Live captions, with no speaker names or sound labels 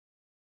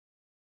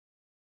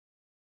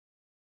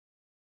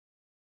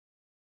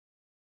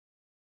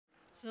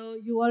So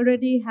you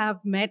already have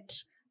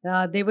met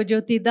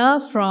Debajyoti Da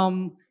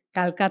from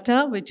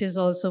Calcutta, which is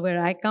also where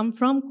I come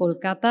from,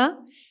 Kolkata,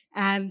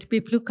 and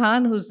Piplu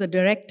Khan, who's the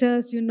director,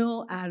 as you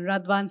know, and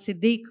Radwan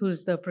Siddiq,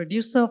 who's the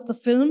producer of the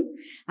film,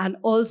 and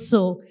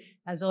also,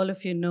 as all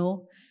of you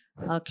know,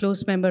 a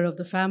close member of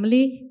the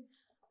family.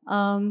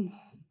 Um,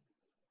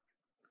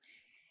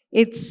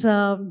 it's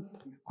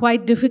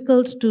quite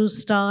difficult to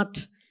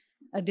start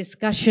a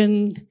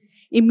discussion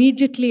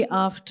immediately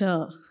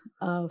after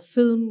a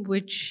film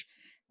which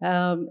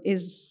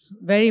is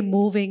very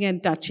moving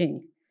and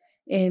touching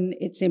in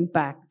its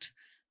impact.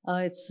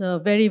 It's a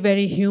very,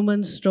 very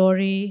human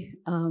story.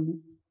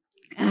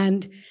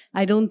 And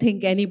I don't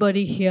think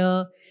anybody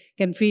here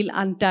can feel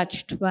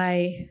untouched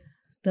by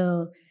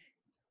the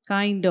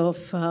kind of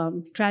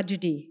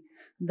tragedy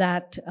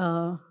that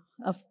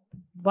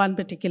one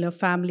particular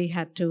family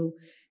had to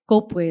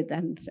cope with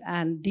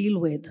and deal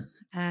with,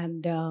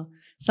 and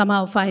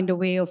somehow find a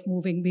way of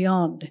moving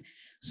beyond.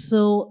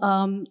 So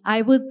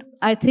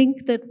I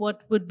think that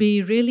what would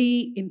be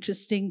really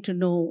interesting to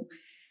know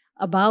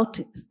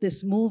about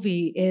this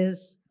movie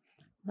is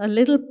a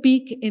little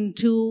peek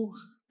into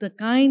the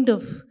kind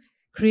of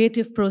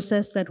creative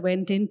process that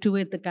went into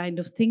it, the kind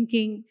of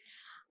thinking.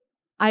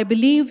 I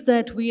believe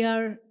that we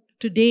are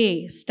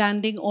today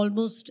standing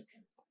almost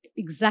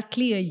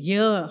exactly a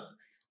year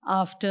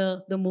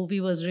after the movie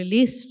was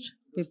released.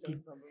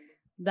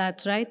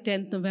 That's right,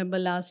 10th November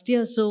last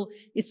year. So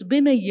it's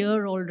been a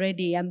year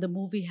already, and the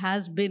movie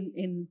has been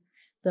in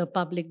the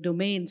public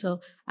domain. So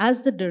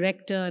as the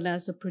director and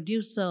as a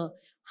producer,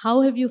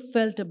 how have you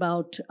felt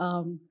about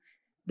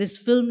this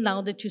film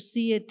now that you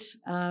see it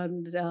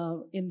and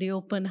in the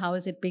open? How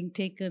is it being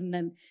taken?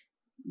 And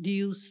do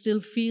you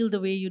still feel the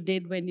way you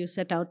did when you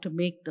set out to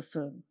make the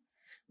film?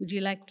 Would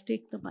you like to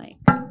take the mic?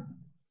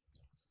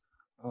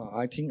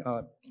 I think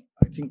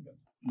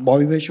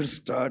Bobby Bhai should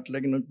start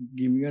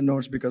giving a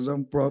notes, because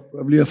I'm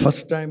probably a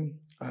first time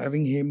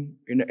having him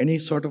in any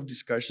sort of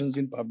discussions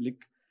in public.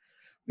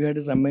 We had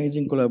this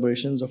amazing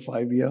collaborations of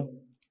 5 years,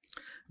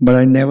 but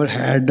I never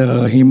had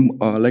him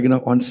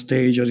on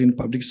stage or in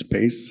public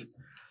space.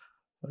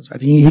 So I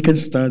think he can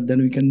start, then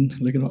we can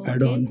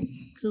add on.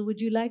 So would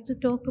you like to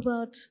talk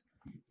about?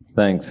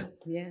 Thanks.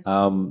 Yes.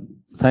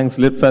 Thanks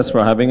Litfest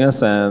for having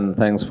us, and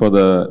thanks to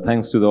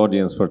the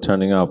audience for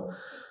turning up.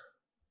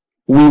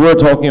 We were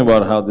talking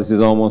about how this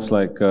is almost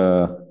like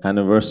an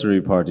anniversary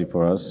party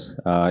for us.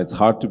 It's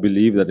hard to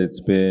believe that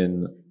it's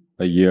been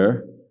a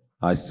year.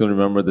 I still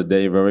remember the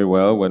day very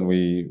well when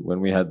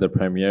we had the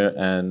premiere,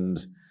 and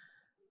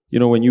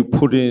when you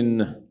put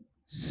in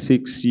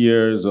 6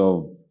 years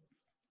of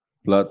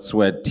blood,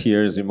 sweat,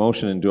 tears,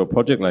 emotion into a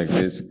project like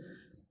this,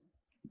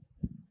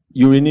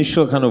 your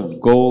initial kind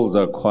of goals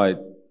are quite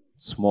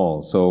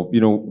small. So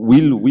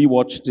we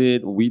watched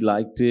it, we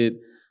liked it.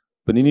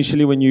 But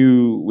initially, when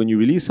you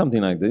release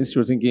something like this,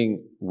 you're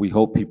thinking, we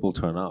hope people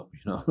turn up.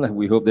 Like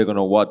we hope they're going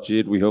to watch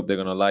it. We hope they're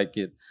going to like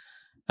it.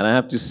 And I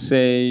have to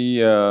say,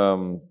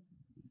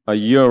 a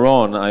year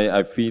on,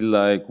 I feel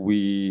like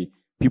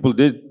people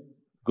did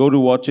go to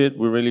watch it.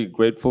 We're really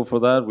grateful for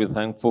that. We're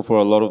thankful for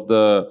a lot of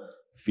the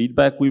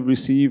feedback we've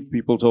received.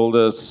 People told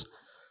us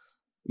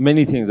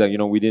many things, like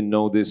we didn't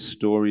know this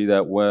story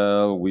that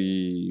well.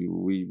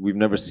 We've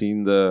never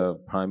seen the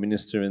Prime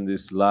Minister in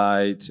this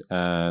light,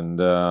 and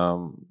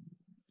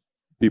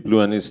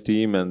Piplu and his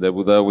team, and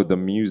Debuda with the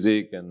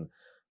music and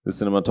the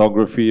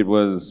cinematography. It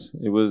was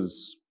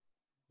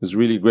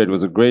really great. It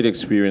was a great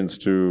experience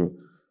to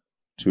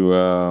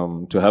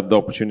have the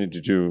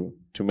opportunity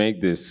to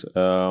make this.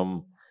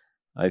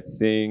 I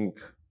think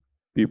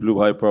Piplu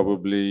Bhai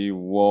probably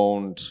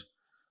won't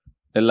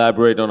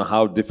elaborate on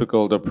how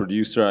difficult a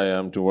producer I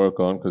am to work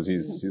on, because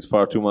he's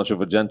far too much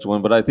of a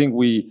gentleman. But I think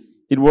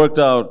it worked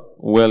out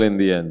well in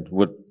the end.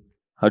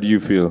 How do you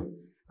feel?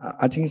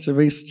 I think it's a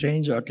very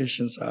strange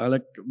occasion,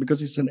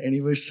 because it's an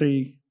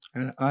anniversary,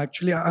 and I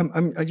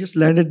just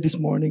landed this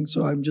morning,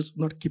 so I'm just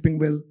not keeping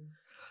well.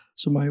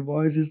 So my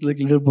voice is like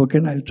a little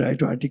broken. I'll try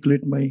to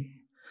articulate my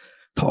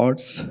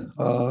thoughts.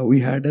 We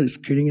had a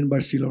screening in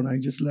Barcelona. I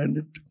just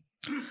landed.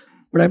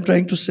 But I'm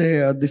trying to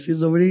say this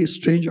is a very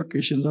strange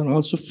occasion, and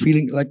also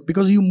feeling like,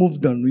 because you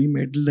moved on, we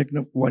made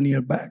 1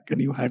 year back,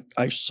 and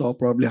I saw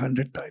probably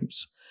 100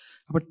 times.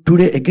 But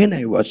today again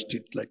I watched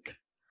it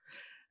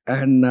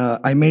and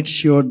I made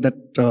sure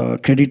that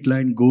credit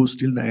line goes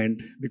till the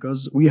end,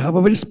 because we have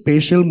a very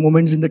special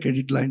moments in the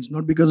credit lines,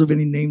 not because of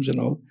any names and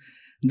all.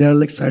 There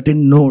are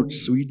certain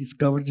notes we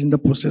discovered in the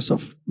process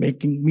of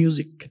making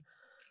music.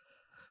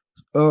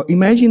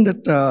 Imagine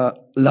that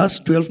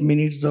last 12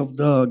 minutes of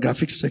the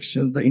graphics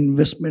section, the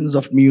investments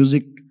of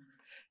music,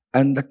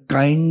 and the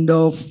kind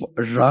of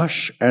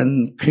rush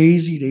and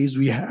crazy days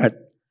we had.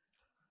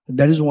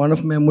 That is one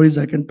of memories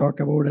I can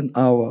talk about an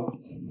hour.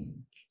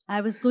 I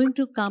was going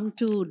to come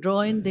to draw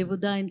in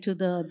Debuda into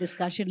the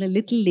discussion a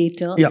little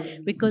later,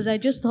 because I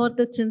just thought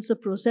that since the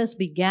process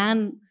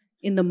began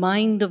in the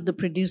mind of the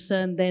producer,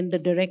 and then the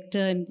director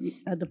and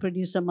the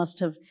producer must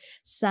have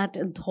sat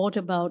and thought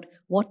about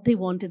what they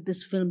wanted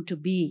this film to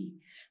be.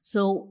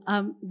 So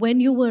when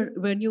you were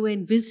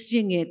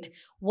envisaging it,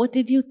 what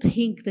did you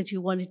think that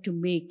you wanted to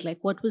make?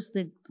 Like, was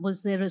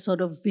there a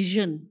sort of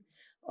vision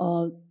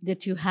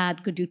that you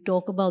had? Could you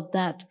talk about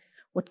that?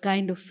 What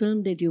kind of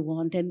film did you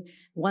want? And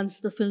once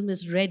the film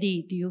is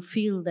ready, do you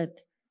feel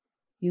that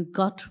you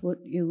got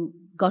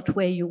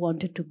where you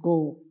wanted to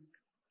go?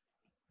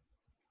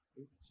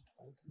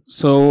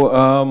 So,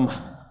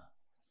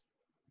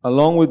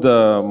 along with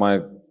my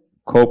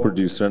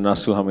co-producer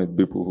Nasul Hamid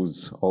Bipu,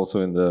 who's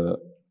also in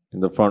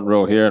the front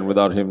row here, and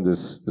without him,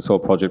 this whole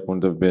project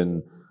wouldn't have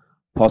been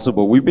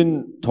possible. We've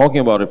been talking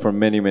about it for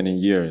many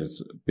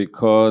years,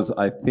 because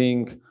I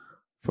think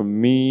for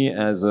me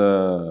as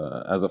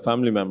a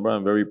family member,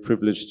 I'm very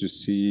privileged to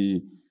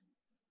see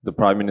the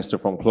Prime Minister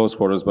from close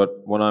quarters. But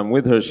when I'm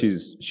with her,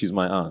 she's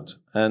my aunt,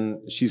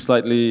 and she's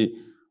slightly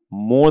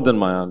more than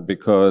my aunt,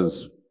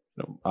 because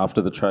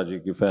after the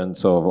tragic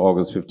events of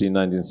August 15,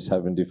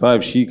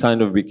 1975, she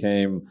kind of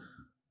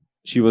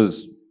she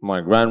was my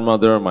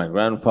grandmother, my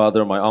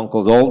grandfather, my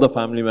uncles, all the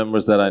family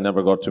members that I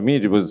never got to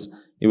meet. It was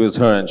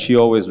her, and she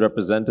always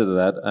represented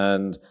that.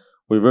 And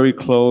we're very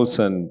close,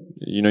 and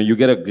you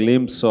get a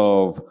glimpse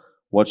of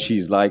what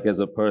she's like as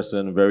a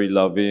person, very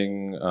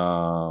loving,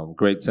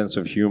 great sense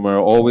of humor,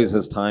 always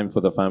has time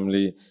for the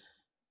family.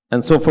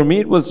 And so for me,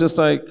 it was just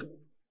like,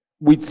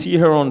 we'd see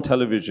her on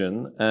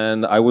television,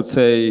 and I would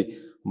say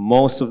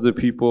most of the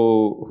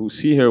people who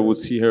see her would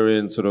see her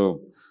in sort of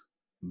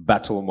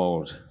battle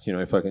mode,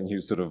 if I can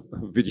use sort of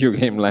video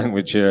game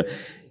language here.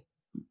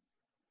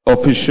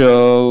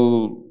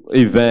 Official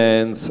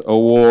events,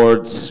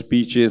 awards,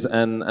 speeches,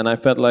 and I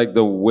felt like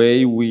the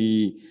way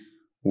we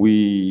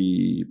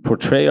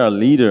portray our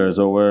leaders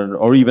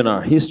or even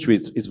our history,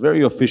 it's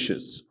very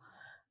officious.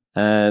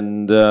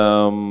 And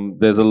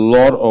there's a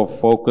lot of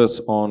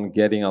focus on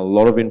getting a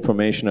lot of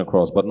information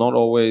across, but not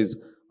always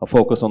a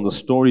focus on the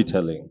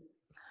storytelling.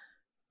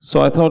 So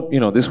I thought,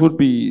 this would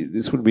be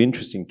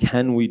interesting.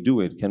 Can we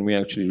do it? Can we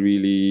actually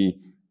really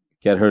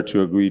get her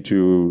to agree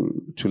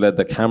to let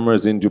the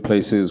cameras into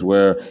places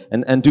where,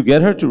 and to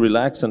get her to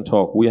relax and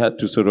talk, we had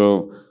to sort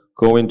of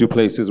go into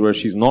places where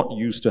she's not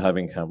used to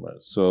having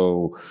cameras.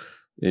 So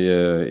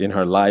in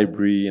her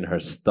library, in her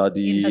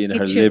study, in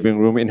her living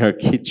room, in her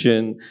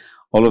kitchen,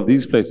 all of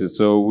these places.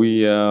 So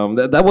we,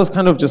 that was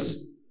kind of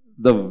just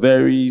the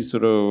very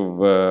sort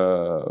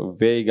of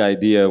vague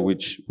idea,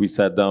 which we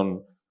sat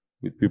down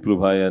with Piplu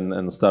Bhai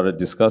and started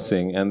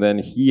discussing. And then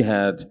he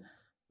had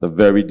the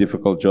very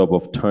difficult job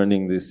of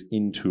turning this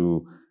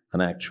into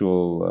an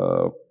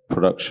actual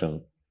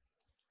production.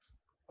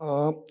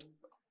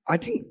 I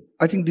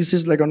think this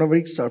is like on a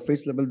very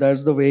surface level.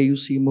 That's the way you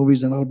see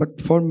movies and all.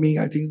 But for me,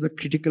 I think the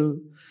critical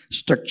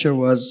structure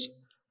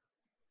was,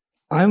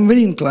 I'm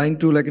very inclined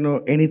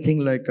to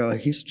anything like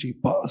history,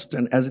 past,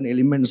 and as an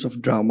elements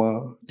of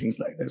drama, things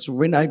like that. So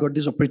when I got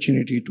this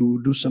opportunity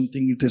to do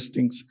something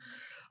interesting,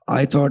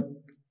 I thought,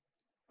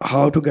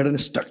 how to get in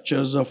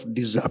structures of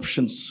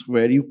disruptions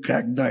where you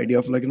crack the idea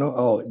of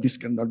oh, this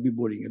cannot be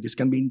boring, this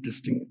can be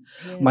interesting.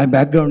 Yes. My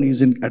background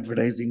is in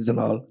advertising and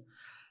all.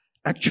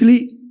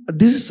 Actually,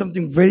 this is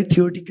something very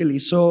theoretically.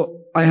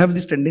 So I have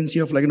this tendency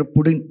of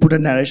put a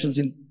narrations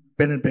in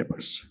pen and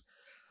papers.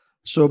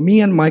 So me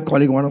and my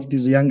colleague, one of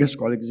these youngest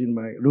colleagues in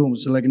my room,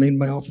 so in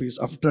my office,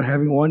 after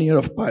having 1 year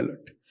of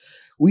pilot,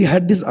 we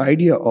had this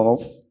idea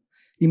of,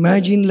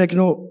 imagine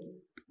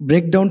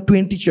break down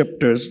 20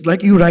 chapters,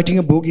 like you writing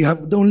a book, you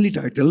have the only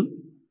title,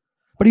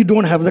 but you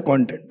don't have the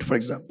content, for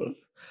example.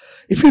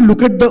 If you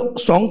look at the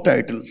song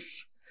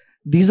titles,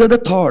 these are the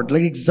thought,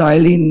 like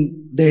Exile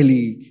in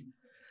Delhi,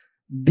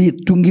 the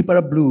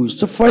Tungipara Blues.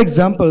 So for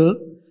example,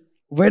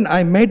 when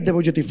I made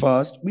Debajyoti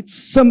first, with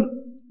some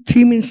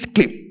 3 minutes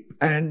clip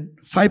and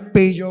 5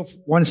 pages of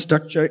one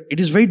structure, it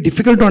is very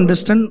difficult to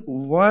understand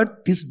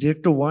what this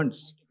director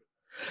wants.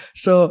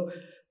 So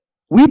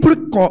we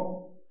put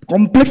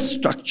complex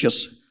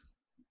structures.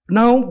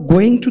 Now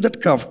going to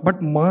that craft,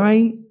 but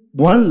my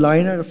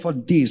one-liner for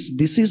this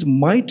is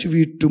my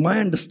tribute to my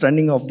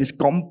understanding of this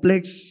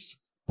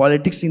complex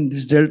politics in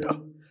this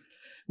delta.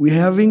 We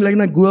having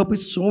I grew up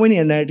with so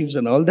many narratives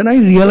and all. Then I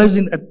realized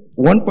at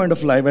one point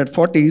of life, at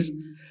 40s,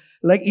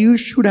 you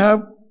should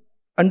have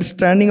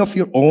understanding of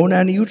your own,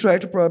 and you try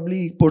to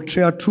probably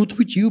portray a truth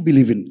which you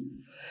believe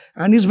in.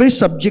 And it's very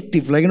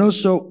subjective,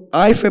 so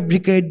I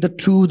fabricate the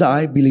truth that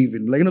I believe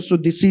in. So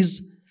this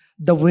is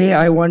the way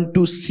I want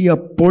to see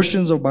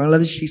portions of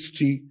Bangladesh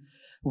history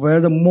where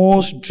the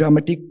most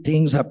dramatic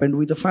things happened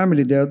with the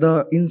family. They are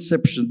the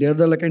inception. They are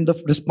the kind of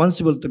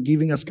responsible to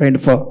giving us kind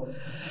of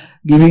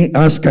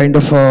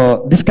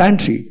this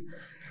country.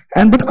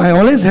 But I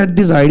always had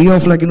this idea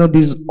of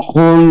this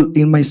whole,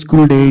 in my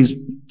school days,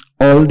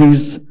 all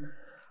these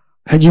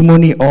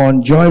hegemony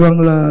on Joy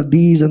Bangla,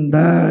 these and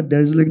that.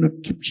 There's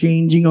keep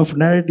changing of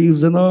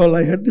narratives and all.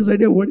 I had this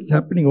idea, what is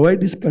happening? Why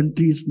this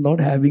country is not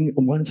having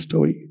one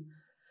story?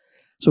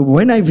 So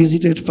when I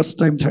visited first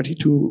time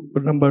 32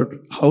 number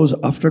house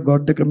after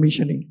got the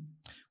commissioning,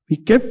 we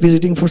kept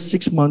visiting for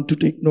 6 months to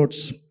take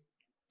notes.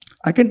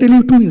 I can tell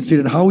you 2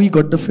 incidents, how we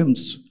got the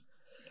films.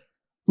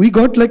 we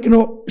got like,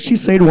 she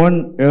said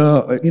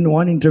in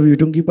one interview,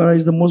 Tunkipara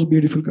is the most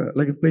beautiful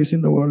place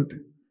in the world.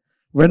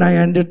 When I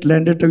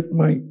landed with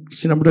my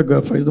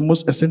cinematographer, he's the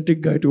most eccentric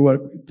guy to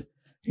work with.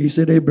 He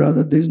said, hey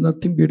brother, there's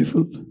nothing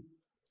beautiful.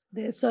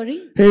 Sorry?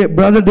 Hey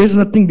brother, there's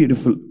nothing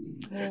beautiful.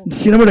 Oh. The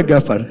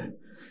cinematographer.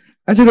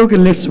 I said, okay,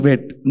 let's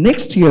wait.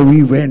 Next year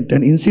we went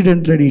and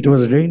incidentally it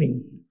was raining.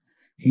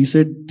 He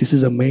said, this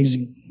is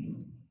amazing.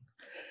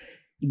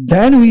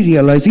 Then we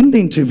realized in the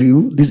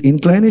interview, this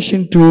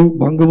inclination to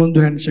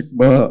Bangabandhu and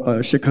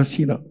Sheikh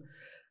Hasina.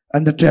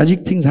 And the tragic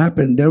things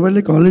happened. There were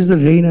like always the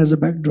rain as a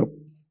backdrop.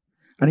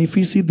 And if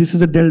we see this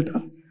is a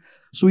delta.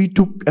 So we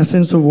took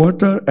essence of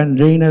water and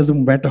rain as a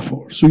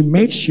metaphor. So we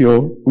made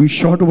sure we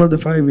shot over the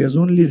 5 years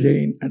only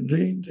rain and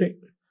rain, rain.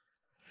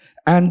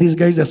 And these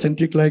guys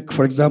eccentric, like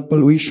for example,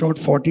 we shot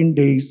 14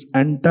 days,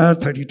 entire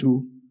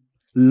 32,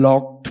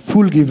 locked,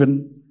 full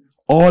given,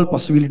 all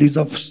possibilities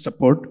of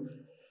support.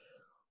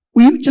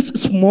 We just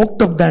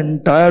smoked up the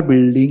entire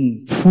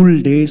building,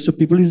 full day, so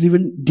people is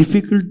even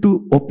difficult to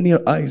open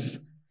your eyes.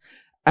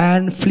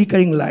 And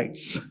flickering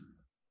lights.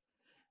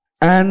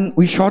 And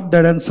we shot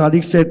that and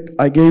Siddiq said,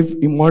 I gave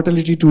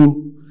immortality to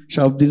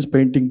Shahabuddin's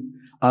painting,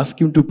 ask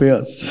him to pay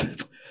us.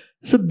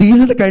 So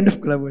these are the kind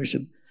of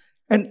collaboration.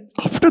 And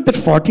after that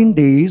 14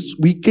 days,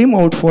 we came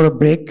out for a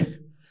break.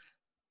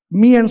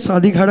 Me and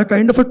Siddiq had a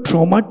kind of a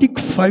traumatic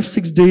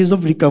 5-6 days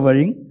of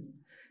recovering.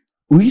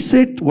 We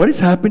said, what is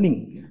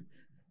happening?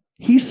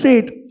 He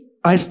said,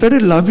 I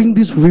started loving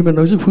this woman.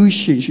 I said, who is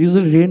she? She is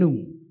a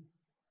Renu.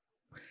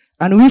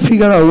 And we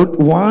figured out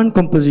one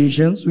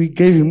compositions we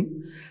gave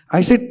him.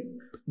 I said,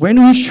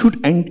 when we shoot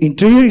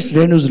interior is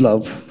Renu's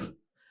love.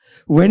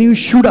 When you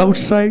shoot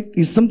outside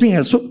is something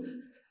else. So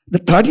the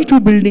 32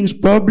 buildings,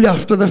 probably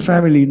after the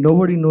family,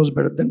 nobody knows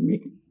better than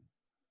me.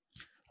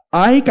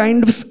 I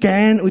kind of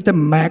scan with a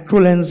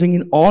macro lensing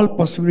in all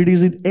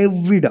possibilities with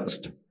every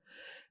dust.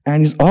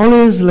 And it's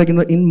always like,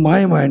 in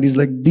my mind, it's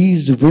like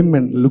these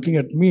women looking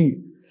at me.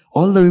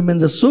 All the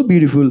women are so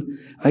beautiful.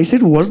 I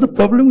said, what's the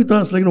problem with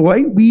us? Like,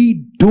 why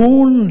we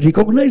don't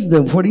recognize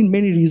them for in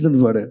many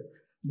reasons.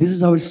 This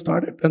is how it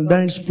started. And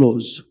then it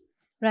flows.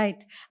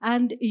 Right.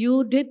 And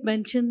you did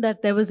mention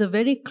that there was a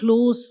very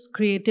close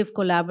creative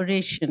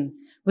collaboration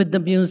with the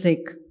music,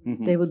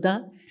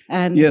 Devuda.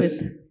 And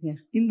yes.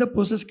 In the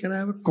process, can I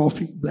have a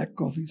coffee, black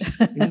coffees?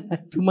 Is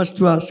too much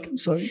to ask? I'm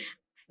sorry.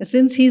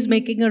 Since he's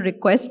making a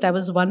request, I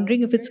was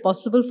wondering if it's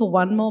possible for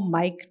one more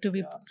mic to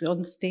be put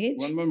on stage.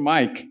 One more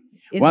mic.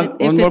 One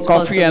more coffee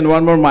possible. And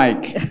one more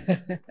mic.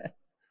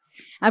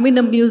 I mean,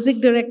 a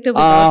music director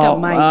without a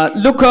mic.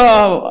 Look,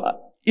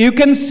 you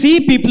can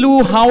see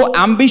Piplu how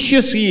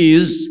ambitious he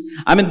is.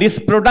 I mean, this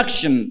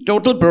production,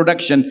 total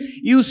production.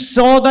 You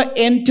saw the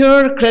end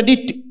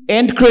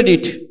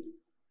credit.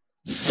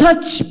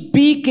 Such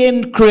big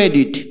end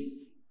credit.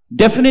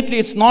 Definitely,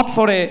 it's not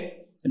for a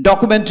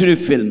documentary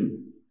film.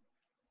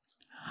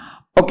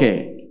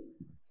 Okay.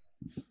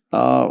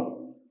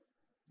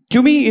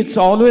 To me, it's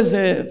always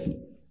a...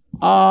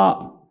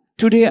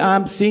 today,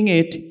 I'm seeing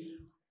it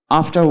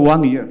after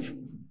 1 year.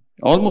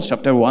 Almost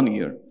after 1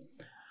 year.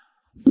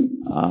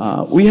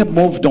 We have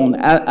moved on.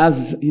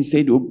 As he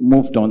said, we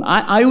moved on.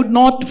 I would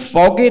not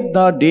forget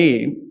the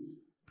day.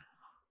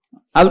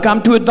 I'll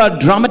come to the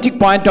dramatic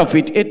point of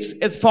it.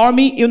 It's for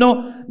me,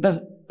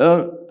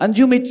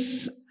 Anjum,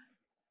 it's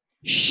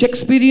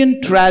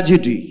Shakespearean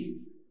tragedy.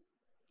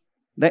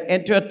 The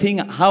entire thing,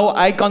 how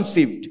I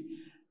conceived.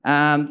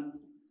 And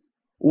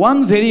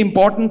one very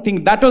important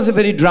thing, that was a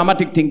very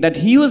dramatic thing, that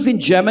he was in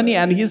Germany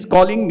and he's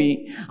calling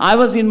me. I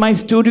was in my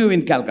studio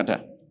in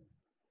Calcutta.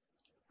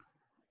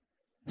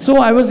 So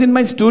I was in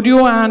my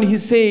studio and he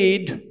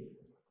said,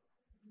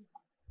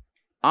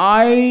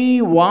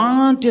 I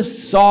want a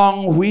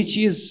song which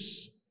is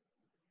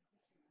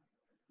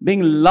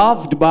being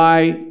loved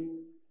by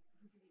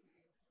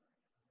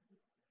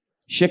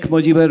Sheikh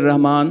Mujib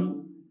Rahman.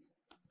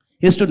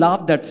 He used to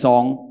love that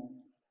song.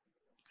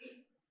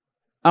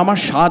 Amar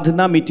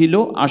sadhna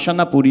mitilo,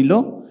 ashana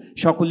purilo,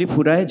 shakuli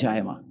phuraye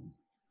jayma.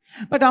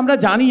 But আমরা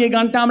জানি এই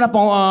গানটা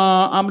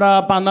আমরা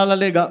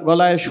পান্নালালের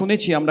গলায়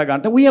শুনেছি আমরা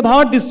গানটা. We have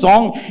heard this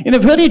song in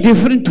a very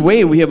different way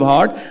we have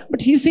heard.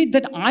 But he said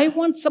that I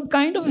want some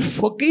kind of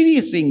fakiri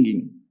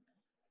singing.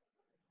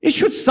 It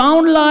should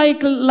sound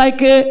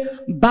like a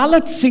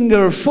ballad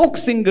singer, folk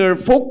singer,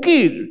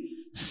 fakir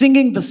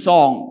singing the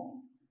song.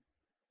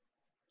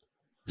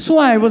 So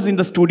I was in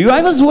the studio.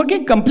 I was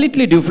working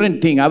completely different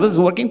thing. I was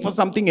working for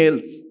something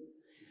else.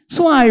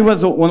 So I was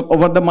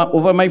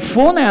over my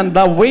phone, and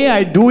the way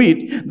I do it,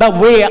 the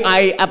way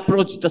I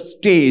approach the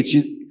stage.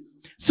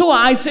 So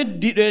I said,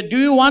 do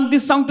you want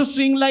this song to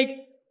sing like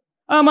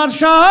Amar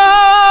sadhna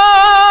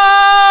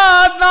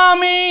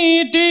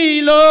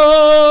mitilo,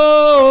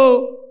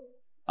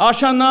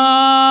 ashana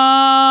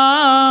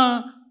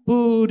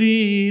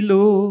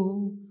purilo,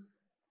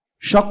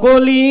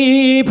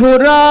 shakoli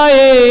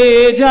phuraye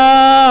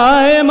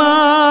jayma,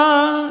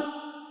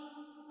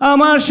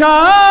 Amar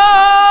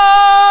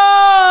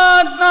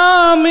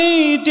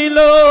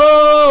মিটিলো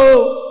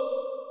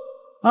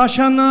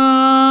আশানা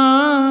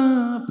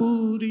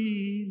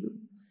পুরিল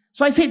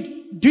So I said,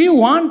 do you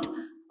want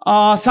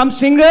some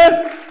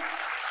singer?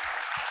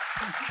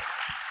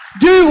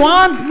 Do you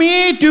want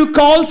me to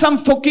call some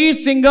fakir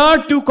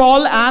singer to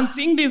call and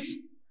sing this?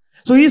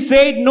 So he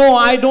said, no,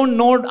 I don't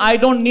know. I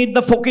don't need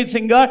the fakir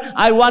singer.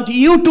 I want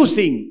you to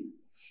sing.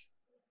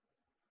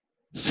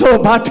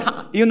 So,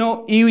 but,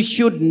 you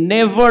should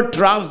never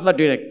trust the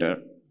director.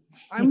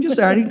 I'm just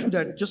adding to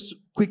that, just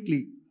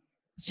quickly.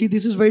 See,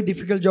 this is very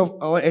difficult job.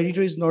 Our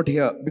editor is not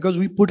here because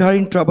we put her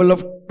in trouble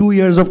of 2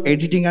 years of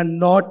editing and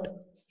not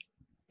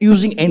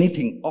using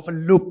anything of a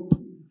loop.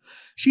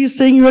 She is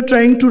saying you are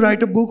trying to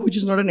write a book which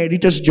is not an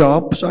editor's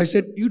job. So I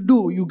said,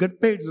 you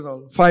get paid and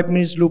all. 5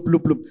 minutes, loop.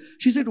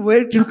 She said,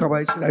 where did you come?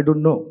 I said, I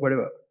don't know,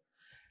 whatever.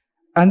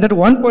 And at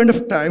one point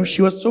of time,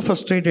 she was so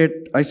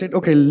frustrated. I said,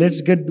 okay,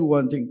 let's do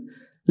one thing.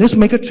 Let's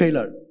make a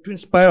trailer to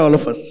inspire all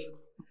of us.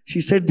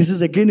 She said, this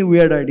is again a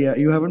weird idea.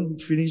 You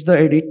haven't finished the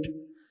edit.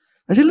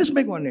 I said, let's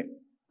make one.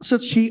 So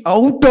she,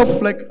 out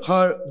of like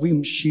her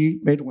whim, she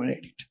made one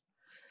edit.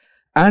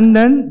 And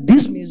then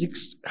this music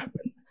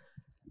happened.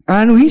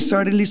 And we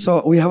suddenly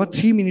saw, we have a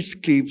 3 minutes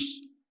clips.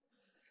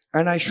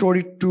 And I showed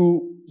it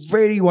to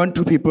very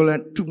 1-2 people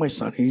and to my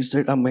son. He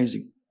said,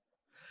 amazing.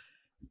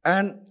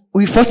 And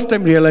we first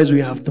time realized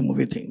we have the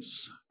movie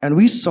things. And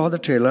we saw the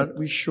trailer.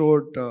 We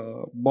showed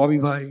Bobby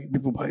Bhai,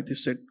 Bipu Bhai. They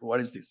said, what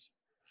is this?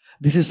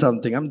 This is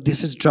something.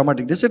 This is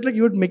dramatic. They said, like,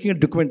 you're making a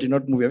documentary,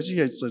 not movie. I said,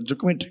 yeah, it's a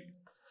documentary.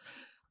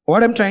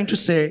 What I'm trying to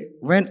say,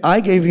 when I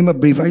gave him a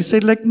brief, I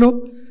said, like,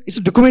 no, it's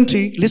a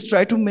documentary. Let's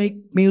try to make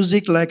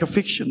music like a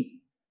fiction.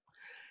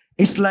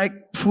 It's like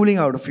fooling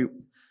out of you.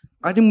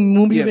 I think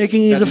movie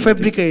making is a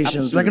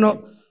fabrication. Like,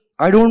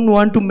 I don't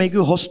want to make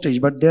you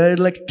hostage, but there are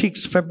like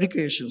tricks,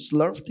 fabrications. A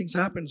lot of things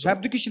happen. So.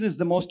 Fabrication is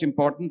the most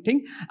important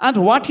thing. And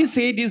what he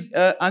said is,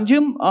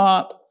 Anjum,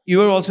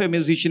 you are also a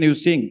musician, you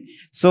sing.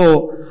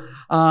 So,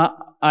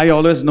 I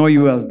always know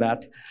you as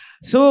that.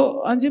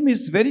 So, Anjum,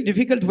 it's very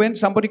difficult when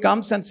somebody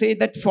comes and say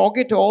that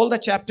forget all the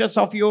chapters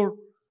of your...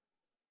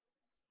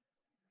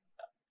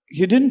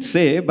 He didn't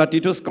say, but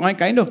it was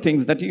kind of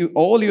things that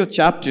all your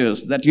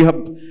chapters that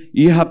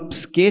you have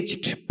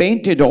sketched,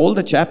 painted all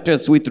the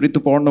chapters with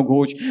Rituparna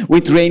Ghosh,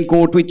 with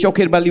Raincoat, with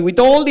Chokher Bali, with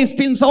all these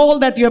films, all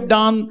that you have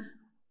done.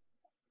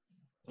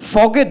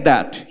 Forget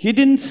that. He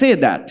didn't say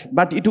that,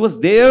 but it was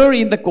there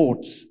in the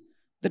courts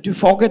that you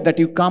forget that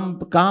you come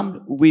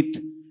with,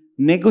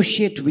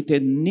 negotiate with a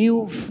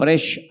new,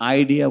 fresh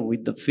idea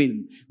with the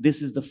film.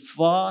 This is the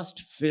first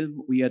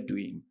film we are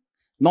doing.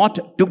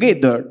 Not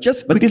together,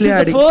 but this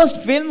is the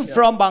first film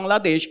from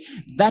Bangladesh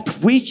that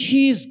which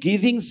is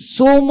giving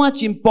so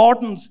much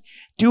importance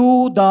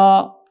to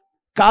the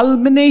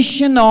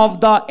culmination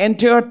of the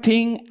entire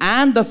thing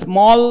and the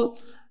small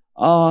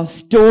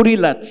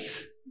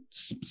storylets,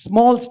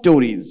 small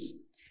stories.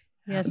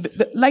 Yes.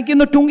 Like,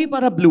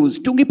 Tungipara Blues.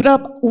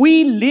 Tungipara,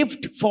 we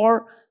lived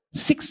for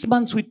 6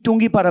 months with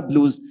Tungipara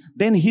Blues.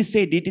 Then he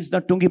said, it is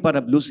not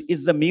Tungipara Blues,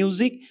 it's the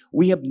music.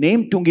 We have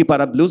named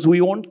Tungipara Blues. We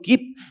won't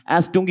keep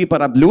as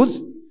Tungipara Blues.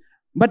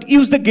 But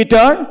use the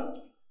guitar,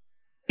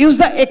 use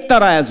the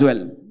ektara as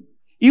well.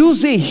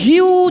 Use a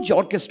huge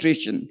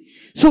orchestration.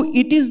 So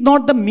it is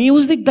not the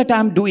music that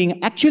I'm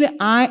doing. Actually,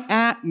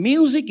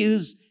 music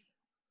is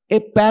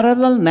a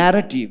parallel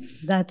narrative.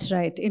 That's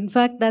right. In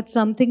fact, that's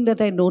something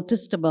that I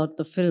noticed about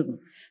the film,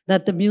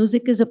 that the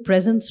music is a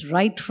presence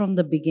right from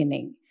the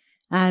beginning.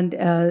 And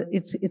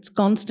it's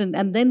constant.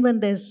 And then when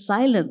there's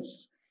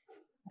silence,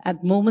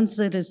 at moments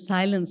there is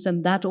silence,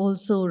 and that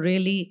also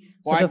really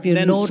sort of, you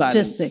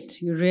notice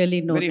it. You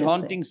really notice it. Very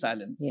haunting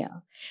silence. Yeah.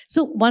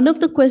 So one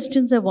of the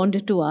questions I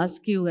wanted to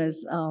ask you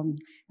as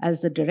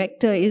the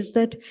director is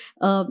that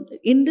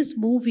in this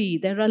movie,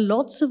 there are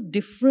lots of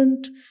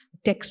different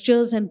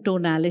textures and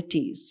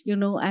tonalities.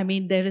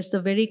 There is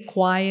the very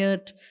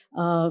quiet,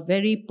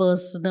 very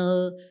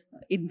personal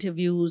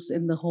interviews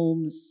in the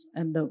homes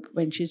and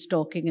when she's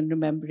talking and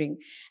remembering.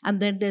 And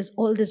then there's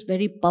all this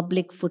very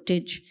public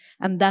footage,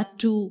 and that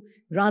too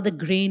rather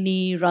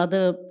grainy,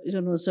 rather,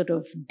 sort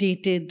of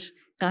dated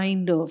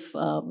kind of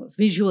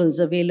visuals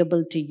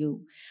available to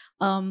you.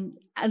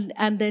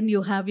 And then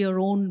you have your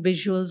own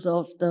visuals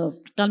of the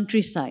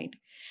countryside.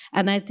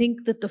 And I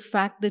think that the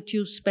fact that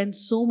you spend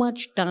so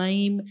much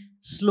time,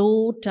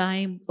 slow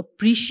time,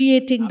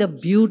 appreciating the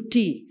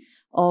beauty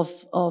of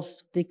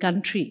the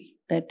country,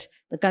 that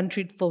the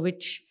country for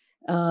which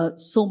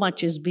so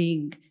much is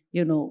being,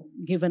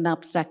 given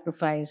up,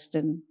 sacrificed,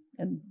 and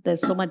there's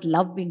so much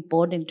love being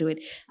poured into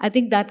it. I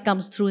think that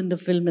comes through in the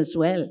film as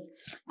well.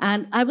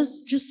 And I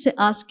was just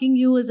asking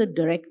you as a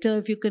director,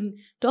 if you can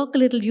talk a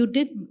little. You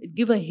did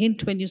give a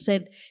hint when you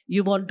said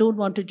you don't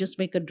want to just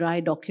make a dry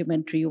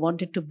documentary. You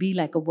want it to be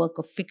like a work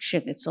of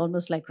fiction. It's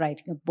almost like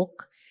writing a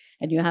book,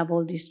 and you have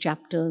all these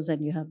chapters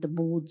and you have the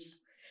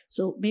moods.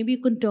 So maybe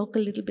you can talk a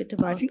little bit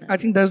about that. I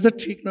think that's the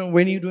trick now.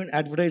 When you're doing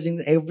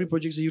advertising, every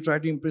project, so you try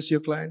to impress your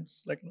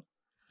clients.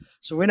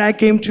 So when I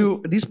came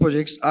to these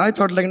projects, I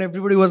thought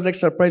everybody was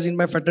surprised in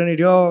my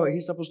fraternity. Oh,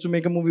 he's supposed to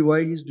make a movie.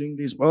 Why he's doing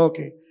this? Oh,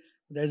 okay.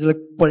 There's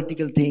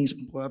political things,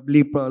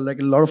 probably a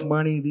lot of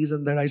money, these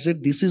and that. I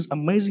said, this is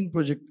amazing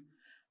project.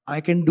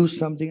 I can do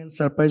something and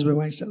surprise by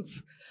myself.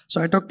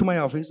 So I talked to my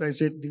office. I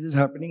said, this is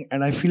happening,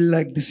 and I feel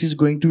like this is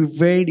going to be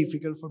very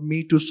difficult for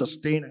me to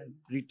sustain and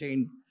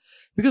retain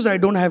because I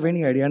don't have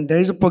any idea. And there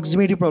is a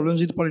proximity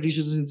problems with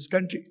politicians in this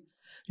country.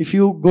 If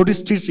you go to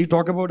streets, you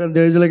talk about, and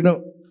there is like,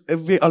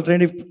 every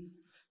alternative,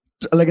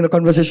 like,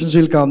 conversations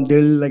will come.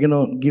 They'll, like,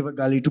 give a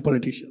gali to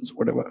politicians,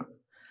 whatever.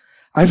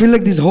 I feel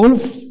like this whole,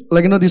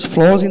 like, these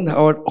flaws in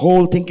our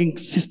whole thinking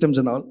systems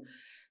and all.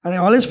 And I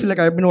always feel like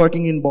I've been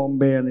working in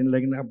Bombay and in,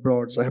 like, in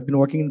abroad. So I have been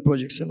working in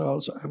projects and all.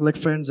 So I have, like,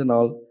 friends and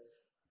all.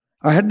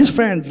 I had these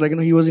friends, like,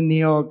 he was in New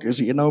York,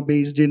 now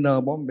based in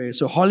Bombay.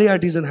 So Holly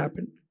Artisan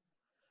happened.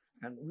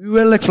 And we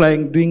were, like,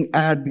 flying, doing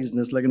ad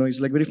business. Like, it's,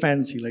 like, very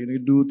fancy. Like, you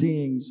do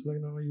things, like,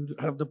 you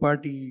have the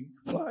party,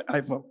 fly,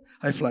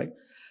 I fly.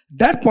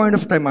 That point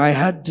of time, I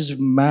had this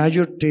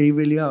major,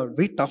 terribly,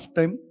 very tough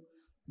time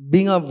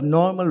being a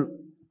normal,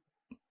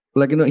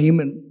 like,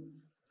 human.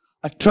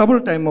 A trouble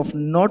time of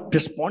not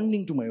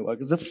responding to my work.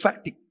 It's a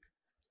fatigue.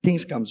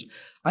 Things comes.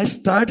 I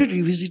started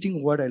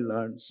revisiting what I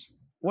learned.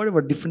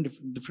 Whatever, different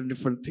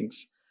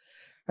things.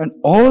 And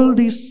all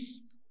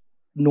these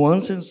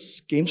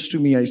nuances came to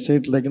me. I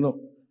said, like,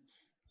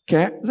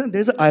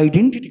 there's an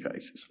identity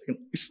crisis.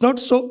 It's not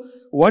so,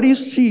 what you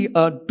see,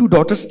 two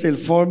daughters tale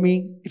for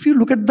me, if you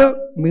look at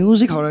the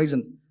music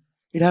horizon,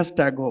 it has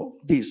Tagore,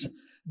 this.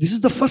 This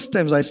is the first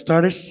time I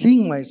started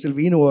seeing myself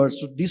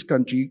inwards to this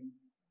country.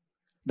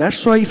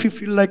 That's why if you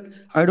feel like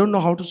I don't know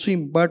how to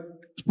swim, but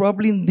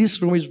probably in this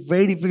room it's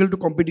very difficult to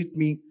compete with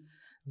me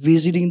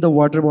visiting the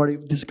water body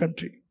of this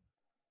country.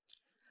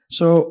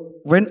 So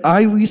when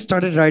we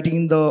started writing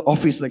in the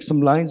office, like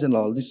some lines and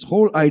all, this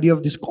whole idea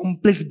of this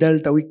complex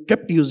delta we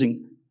kept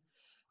using,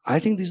 I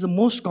think this is the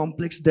most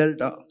complex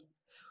delta.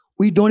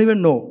 We don't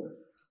even know.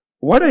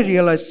 What I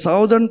realized,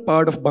 southern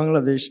part of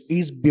Bangladesh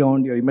is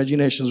beyond your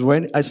imaginations.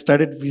 When I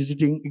started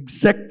visiting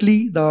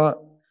exactly the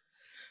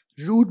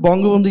route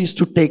Bangabandhu used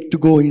to take to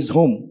go his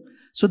home.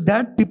 So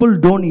that people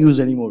don't use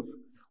anymore.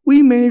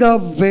 We made a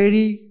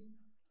very,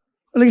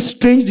 like,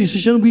 strange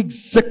decision. We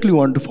exactly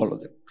want to follow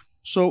that.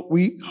 So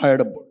we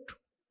hired a boat.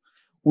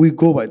 We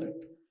go by that.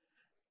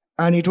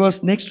 And it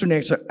was next to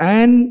next.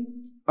 And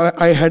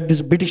I had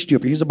this British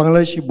DOP. He's a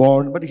Bangladeshi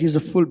born, but he's a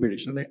full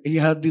British. And he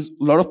had this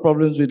lot of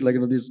problems with, like,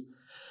 this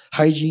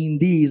hygiene,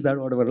 this, that,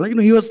 whatever. Like,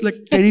 he was, like,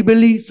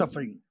 terribly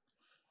suffering.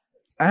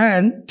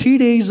 And 3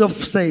 days of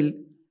sail,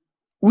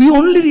 we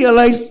only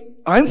realized,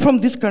 I'm from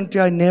this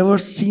country, I never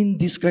seen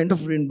this kind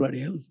of rain,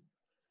 bloody hell.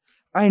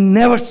 I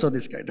never saw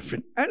this kind of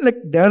rain. And, like,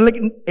 there are, like,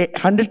 in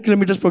 100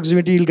 kilometers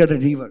proximity, you'll get a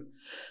river.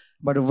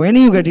 But when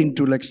you get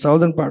into, like,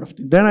 southern part of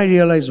it, then I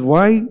realized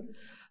why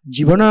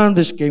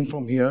Jibananandesh came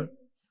from here.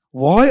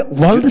 Why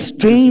all the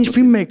strange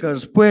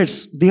filmmakers,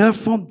 poets, they are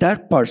from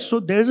that part. So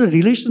there's a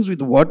relations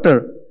with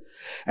water.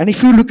 And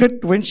if you look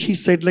at when she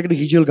said, like, the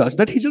Hijal Gach,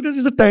 that Hijal Gach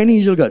is a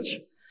tiny Hijal Gach.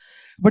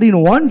 But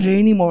in one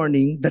rainy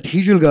morning, that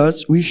Hijal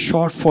Gach, we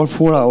shot for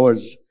 4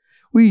 hours.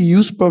 We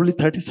used probably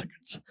 30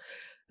 seconds.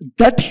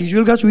 That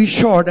Hijal Gach we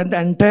shot, and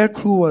the entire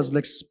crew was,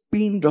 like,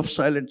 pinned of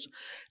silence.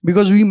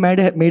 Because we made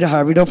a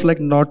habit of, like,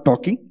 not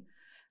talking.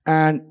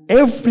 And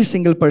every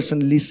single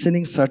person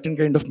listening certain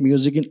kind of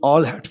music in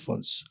all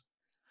headphones.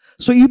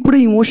 So you put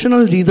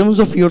emotional rhythms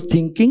of your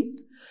thinking,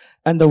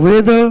 and the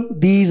weather,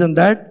 these and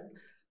that.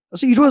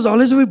 So it was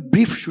always a very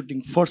brief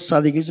shooting for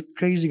Siddiq. He's a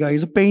crazy guy.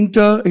 He's a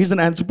painter, he's an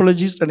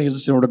anthropologist, and he's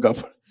a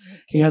cinematographer.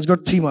 He has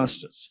got 3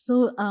 masters.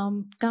 So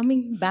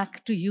coming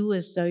back to you,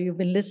 as you've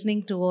been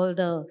listening to all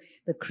the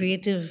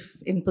creative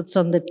inputs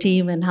on the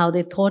team and how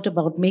they thought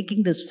about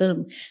making this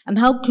film, and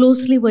how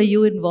closely were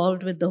you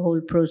involved with the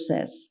whole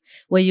process?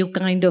 Were you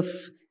kind of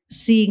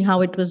seeing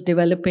how it was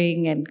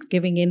developing and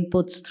giving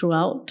inputs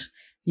throughout,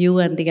 you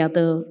and the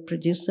other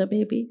producer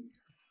maybe?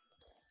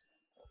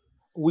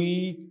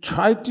 We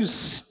tried to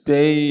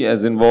stay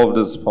as involved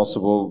as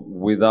possible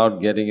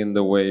without getting in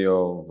the way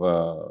of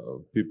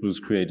Piplu's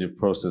creative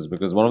process,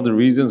 because one of the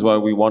reasons why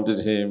we wanted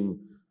him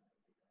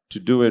to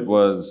do it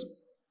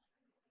was,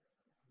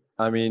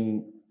 I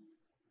mean,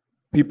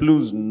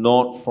 Piplu's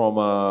not from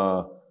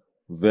a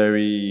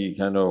very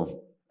kind of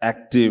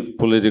active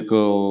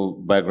political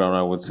background,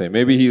 I would say.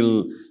 Maybe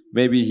he'll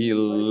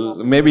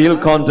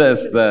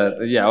contest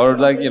that, yeah, or,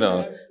 like,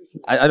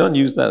 I don't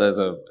use that as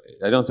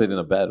I don't say it in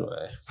a bad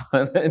way.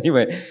 But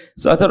anyway,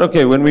 so I thought,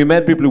 okay, when we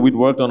met Piplu, we'd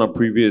worked on a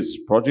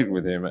previous project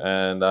with him,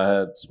 and I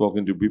had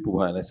spoken to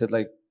Piplu, and I said,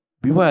 like,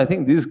 Piplu, I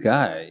think this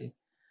guy,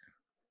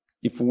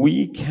 if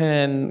we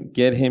can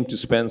get him to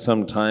spend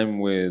some time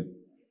with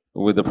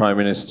the Prime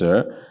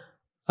Minister,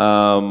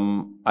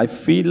 I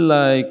feel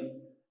like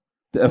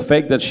the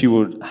effect that she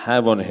would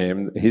have on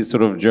him, his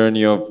sort of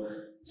journey of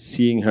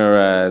seeing her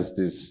as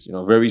this,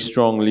 very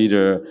strong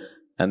leader,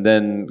 and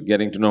then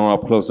getting to know her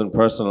up close and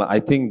personal.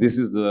 I think this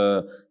is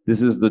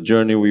the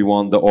journey we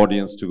want the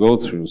audience to go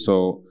through.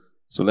 So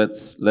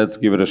let's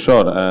give it a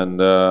shot. And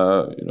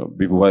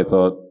people, I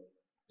thought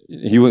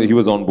he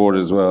was on board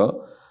as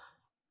well.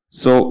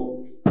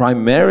 So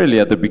primarily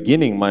at the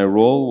beginning, my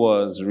role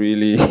was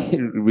really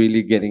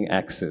really getting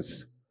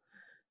access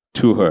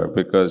to her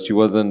because she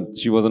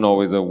wasn't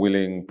always a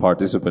willing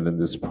participant in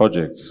this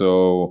project.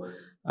 So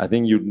I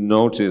think you'd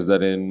notice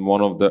that in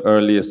one of the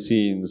earliest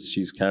scenes,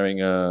 she's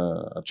carrying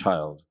a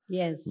child.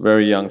 Yes.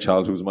 Very young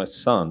child who's my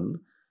son,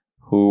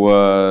 who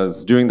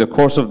was, during the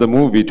course of the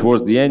movie,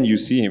 towards the end, you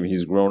see him,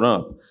 he's grown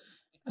up.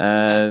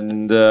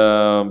 And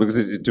because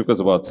it took us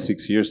about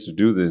 6 years to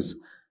do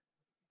this.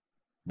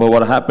 But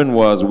what happened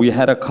was we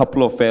had a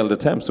couple of failed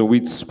attempts. So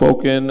we'd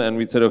spoken and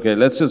we'd said, okay,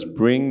 let's just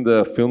bring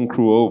the film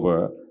crew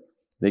over.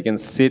 They can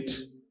sit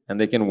and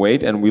they can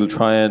wait and we'll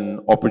try and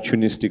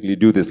opportunistically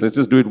do this. Let's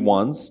just do it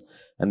once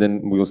and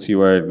then we'll see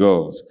where it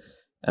goes.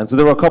 And so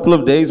there were a couple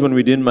of days when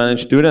we didn't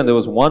manage to do it, and there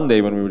was one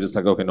day when we were just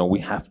like, okay, no, we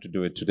have to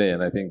do it today.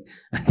 And I think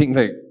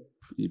like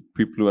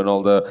Piplu and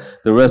all the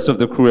rest of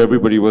the crew,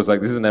 everybody was like,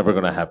 this is never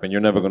going to happen.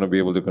 You're never going to be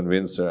able to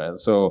convince her. And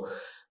so,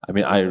 I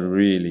mean, I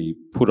really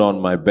put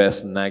on my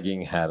best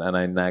nagging hat and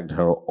I nagged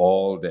her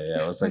all day.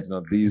 I was like,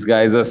 these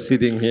guys are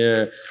sitting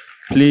here.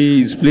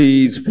 Please,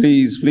 please,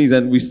 please, please.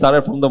 And we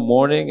started from the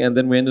morning and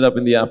then we ended up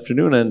in the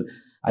afternoon. And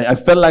I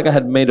felt like I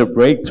had made a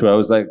breakthrough. I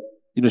was like,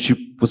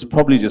 she was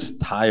probably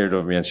just tired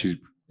of me and she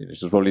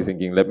was probably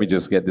thinking, let me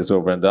just get this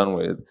over and done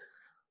with.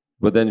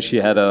 But then she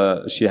had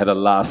a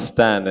last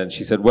stand and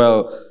she said,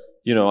 well,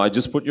 I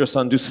just put your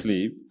son to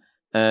sleep.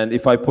 And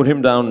if I put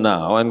him down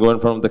now and go in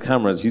front of the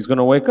cameras, he's going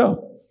to wake up.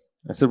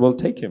 I said, well,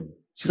 take him.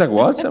 She's like,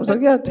 what? I was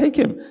like, yeah, take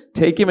him.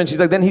 Take him. And she's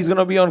like, then he's going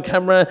to be on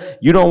camera.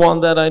 You don't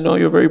want that. I know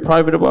you're very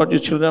private about your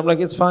children. I'm like,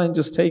 it's fine.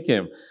 Just take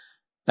him.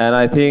 And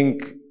I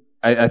think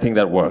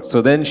that worked.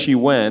 So then she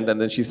went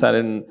and then she sat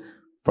in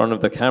front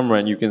of the camera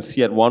and you can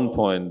see at one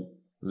point,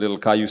 little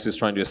Cayuse is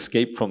trying to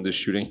escape from this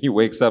shooting. He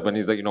wakes up and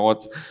he's like,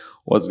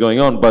 what's going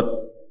on? But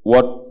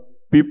what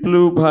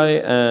Piplu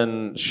Bhai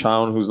and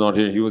Shaun, who's not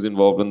here, he was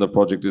involved in the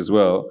project as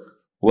well.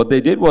 What they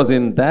did was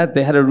in that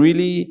they had a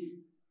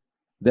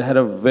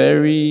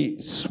very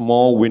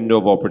small window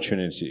of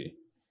opportunity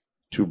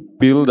to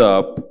build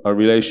up a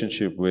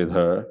relationship with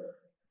her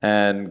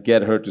and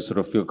get her to sort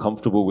of feel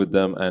comfortable with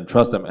them and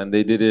trust them. And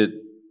they did it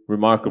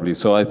remarkably.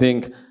 So I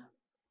think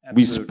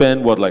we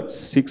spent,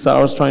 6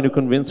 hours trying to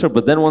convince her.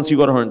 But then once you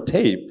got her on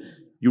tape,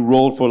 you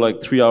rolled for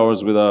 3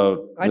 hours without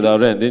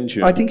end, didn't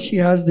you? I think she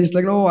has this,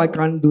 no, I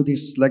can't do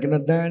this.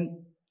 Then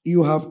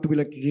you have to be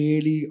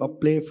really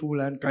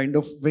playful and kind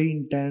of very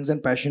intense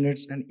and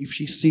passionate. And if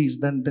she sees,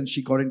 then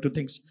she got into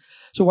things.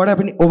 So what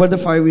happened over the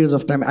 5 years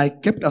of time, I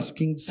kept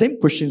asking same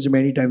questions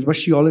many times, but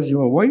she always,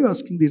 why are you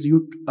asking this?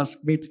 You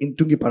asked me in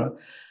Tungipara.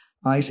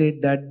 I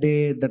said that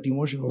day, that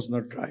emotion was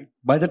not right.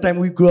 By the time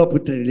we grew up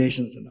with the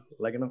relations and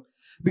all,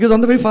 because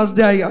on the very first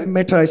day I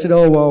met her, I said,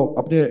 oh wow,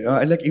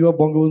 you are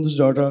Bangabandhu's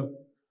daughter.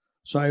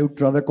 So I would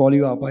rather call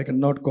you up. I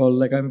cannot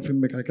call, I'm a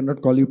filmmaker, I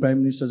cannot call you prime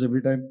ministers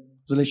every time.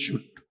 So let's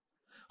shoot.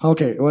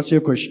 Okay, what's your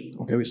question?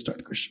 Okay, we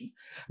start question.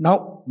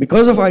 Now,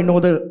 because of I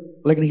know the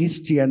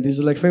history and this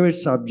is favorite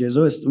subject,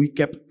 so we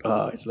kept,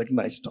 it's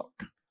nice talk.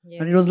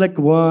 Yeah. And it was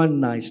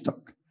one nice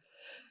talk.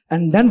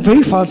 And then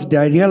very fast day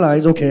I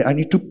realized, okay, I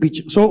need to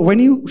pitch. So when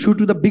you shoot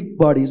to the big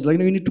bodies, you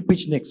need to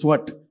pitch next,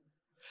 what?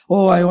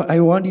 Oh, I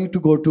want you to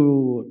go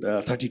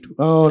to 32.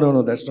 Oh,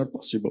 no, that's not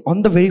possible.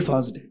 On the very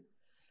first day.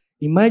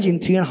 Imagine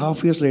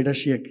 3.5 years later,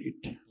 she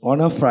agreed. On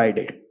a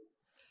Friday.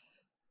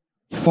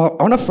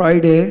 On a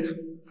Friday,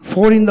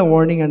 4 in the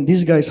morning, and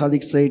this guy,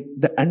 Siddiq, said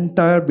the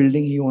entire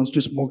building he wants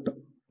to smoke up.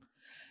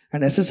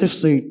 And SSF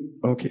said,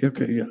 okay,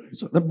 yeah.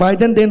 So by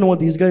then they know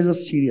these guys are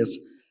serious.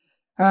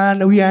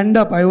 And we end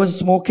up, I was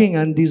smoking,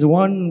 and this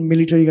one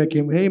military guy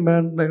came, hey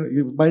man,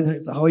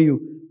 how are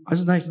you? I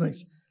said,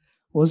 nice.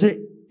 Was it,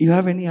 you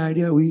have any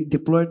idea? We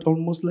deployed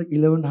almost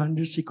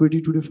 1,100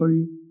 security today for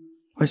you.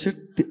 I said,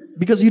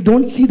 because you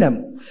don't see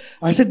them.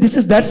 I said, this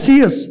is that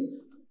serious.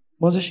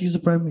 Was it, she's the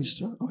prime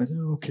minister? I said,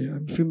 okay,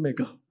 I'm a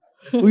filmmaker.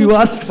 We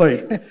asked for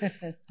it.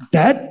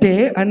 That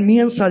day, and me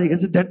and Siddiq, I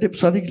said, that day,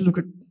 Siddiq, look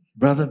at,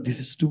 brother, this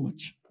is too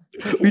much.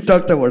 We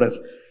talked about us.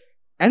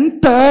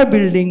 Entire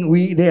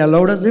building, they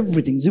allowed us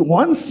everything. See,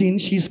 one scene,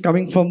 she's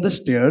coming from the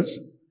stairs.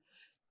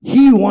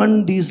 He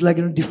wanted these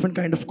different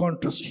kind of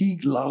contrast. He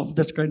loved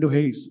that kind of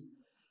haze.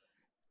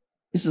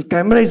 His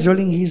camera is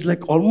rolling, he's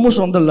almost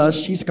on the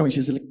last, she's coming.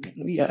 She's like,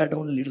 can we add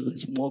on a little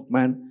smoke,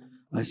 man?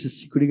 I said,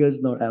 security guy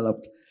is not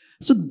allowed.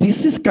 So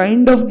this is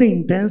kind of the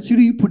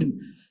intensity you put in.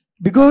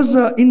 Because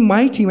in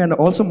my team and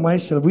also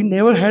myself, we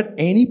never had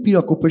any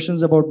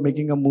preoccupations about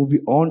making a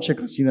movie on Sheikh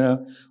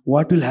Hasina,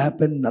 what will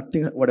happen,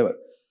 nothing, whatever.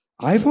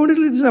 I found it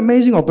an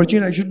amazing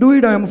opportunity. I should do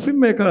it. I am a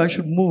filmmaker. I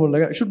should move.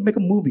 I should make a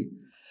movie.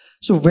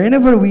 So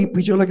whenever we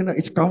picture,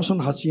 it comes on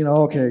Hasina,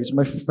 okay, it's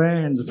my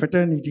friends,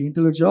 fraternity,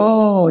 intellectual,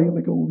 oh, you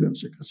make a movie on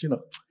Sheikh Hasina.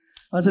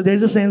 And so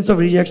there's a sense of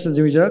rejection.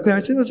 Okay, I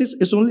said,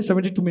 it's only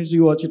 72 minutes,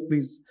 you watch it,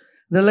 please.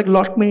 There are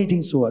lot many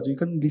things to watch. You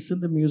can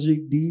listen to the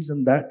music, these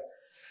and that.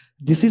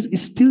 This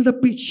is still the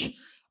pitch.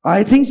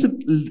 I think so,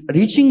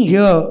 reaching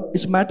here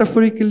is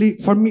metaphorically,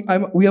 for me,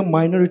 we are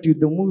minority with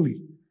the movie.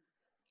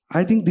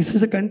 I think this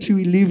is a country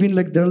we live in,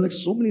 there are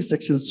so many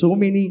sections, so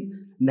many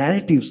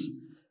narratives.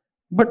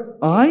 But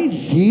I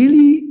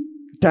really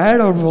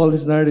tired of all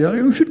this narrative.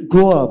 Like, we should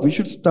grow up. We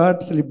should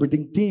start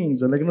celebrating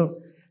things, like,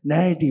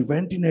 narrative,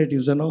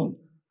 anti-narratives and all.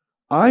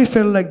 I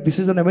felt like this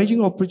is an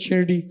amazing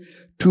opportunity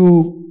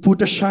to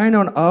put a shine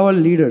on our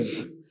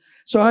leaders.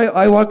 So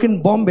I work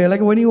in Bombay.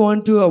 Like, when you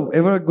want to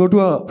ever go to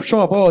a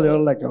shop, oh, they're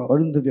like,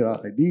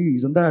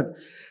 these and that.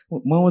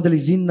 Muhammad Ali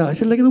Jinnah. I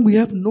said, like, we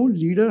have no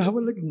leader. Have a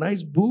like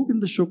nice book in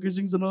the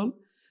showcasings and all.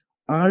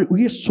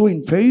 We are so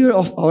inferior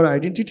of our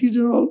identities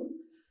and all.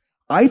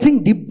 I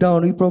think deep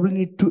down we probably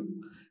need to,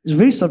 it's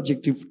very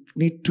subjective,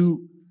 need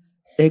to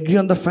agree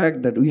on the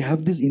fact that we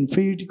have this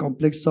inferiority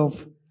complex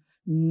of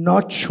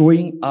not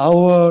showing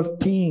our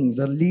things,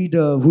 our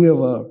leader,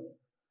 whoever.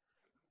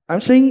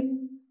 I'm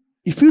saying,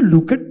 if you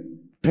look at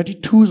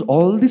 32's,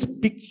 all these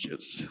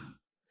pictures,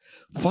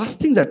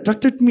 first things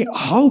attracted me,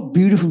 how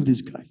beautiful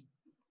this guy.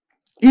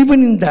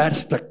 Even in that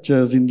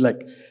structures, in like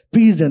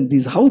prison,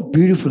 these, how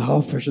beautiful,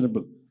 how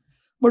fashionable.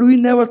 But we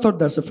never thought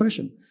that's a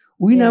fashion.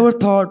 We never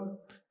thought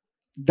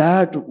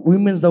that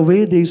women's, the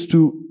way they used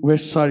to wear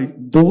sari,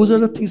 those are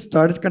the things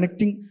started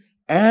connecting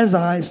as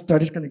I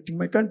started connecting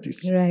my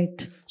countries.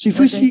 Right. So if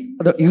you see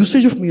the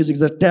usage of music,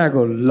 the tag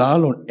or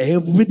lalon,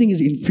 everything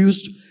is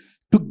infused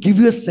to give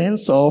you a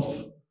sense of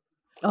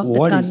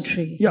the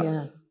country.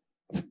 Yeah.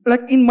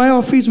 Like in my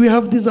office, we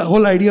have this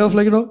whole idea of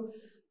like,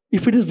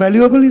 if it is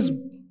valuable, it's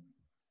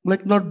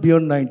like not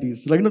beyond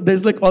 90s. Like,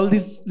 there's like all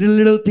these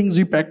little things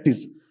we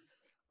practice.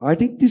 I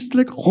think this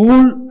like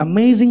whole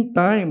amazing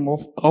time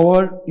of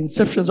our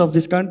inceptions of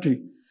this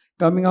country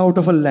coming out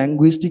of a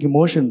linguistic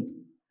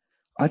emotion.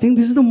 I think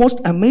this is the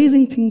most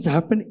amazing things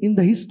happen in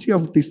the history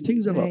of these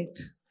things. Right.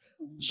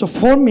 So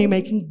for me,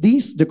 making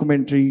this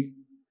documentary,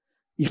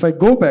 if I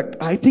go back,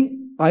 I think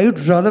I would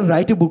rather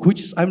write a book,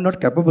 which is I'm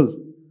not capable.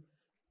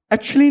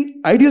 Actually,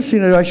 in ideal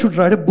scenario, I should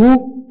write a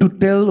book to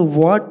tell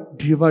what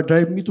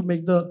drive me to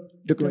make the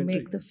documentary. To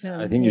make the film.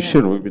 I think you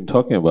should. We've been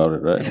talking about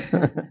it,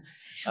 right?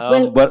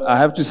 But I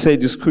have to say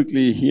just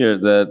quickly here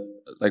that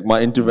like my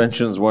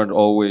interventions weren't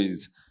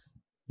always,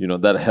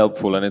 that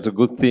helpful. And it's a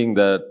good thing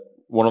that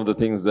one of the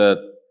things that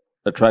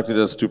attracted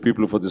us to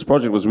Piplu for this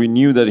project was we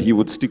knew that he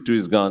would stick to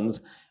his guns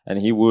and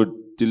he would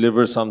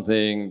deliver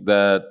something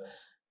that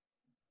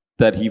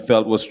he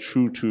felt was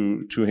true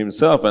to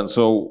himself. And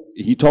so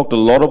he talked a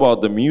lot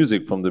about the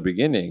music from the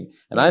beginning.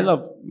 And I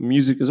love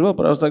music as well,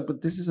 but I was like,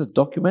 but this is a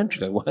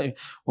documentary. Like,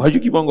 why do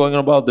you keep on going on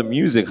about the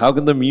music? How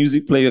can the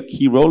music play a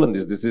key role in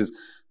this? This is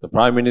the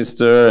Prime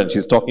Minister and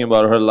she's talking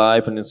about her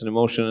life and it's an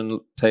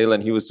emotional tale.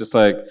 And he was just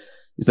like,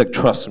 he's like,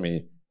 trust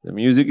me, the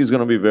music is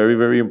going to be very,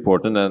 very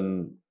important.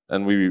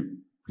 And we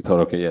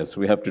thought, okay, yes,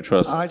 we have to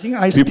trust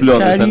people on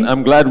this, and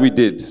I'm glad we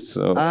did.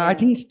 So I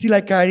think still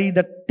I carry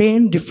the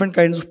 10 different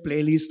kinds of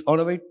playlists on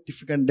a very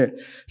different day.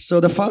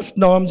 So the first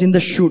norms in the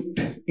shoot.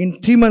 In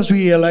 3 months,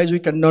 we realized we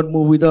cannot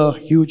move with a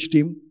huge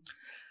team.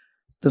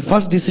 The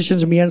first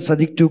decisions me and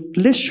Siddiq took,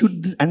 let's shoot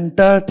the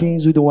entire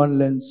things with one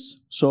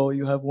lens. So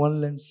you have one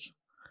lens,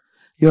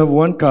 you have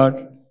one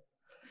card,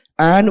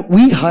 and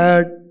we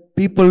hired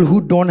people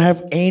who don't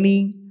have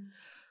any,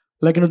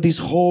 like, this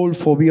whole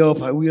phobia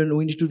of we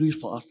need to do it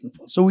fast and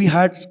fast. So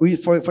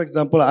for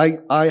example,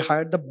 I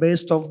hired the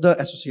best of the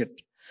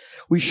associate.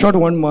 We shot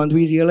 1 month.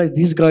 We realized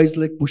these guys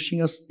like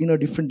pushing us in a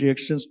different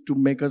directions to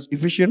make us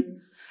efficient.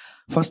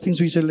 First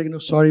things we said, like,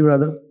 sorry,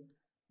 brother,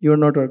 you're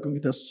not working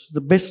with us. The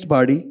best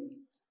buddy,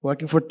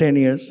 working for 10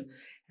 years.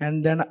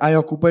 And then I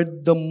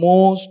occupied the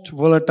most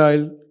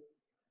volatile,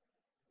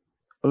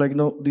 like,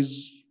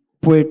 this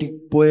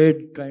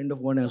poet kind of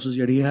one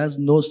associate. He has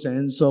no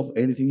sense of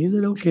anything. He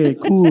said, okay,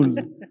 cool.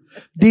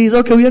 These,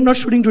 okay, we are not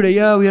shooting today.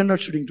 Yeah, we are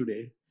not shooting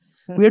today.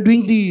 We are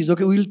doing these.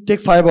 Okay, we'll take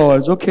 5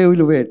 hours. Okay,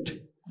 we'll wait.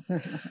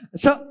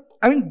 So,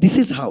 I mean, this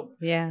is how.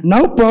 Yeah.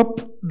 Now,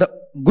 the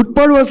good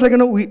part was like,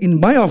 in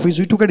my office,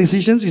 we took a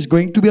decision. It's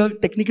going to be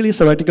technically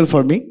sabbatical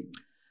for me.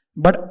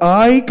 But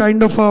I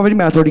kind of very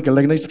methodical,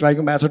 like, it's like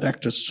a method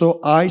actress. So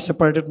I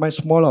separated my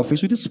small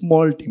office with a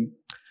small team.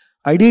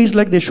 Idea is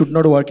like they should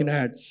not work in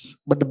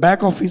ads. But the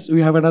back office,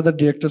 we have another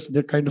directors,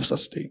 they're kind of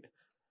sustained.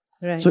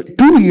 Right. So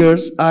 2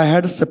 years, I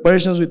had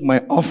separations with my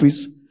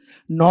office,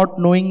 not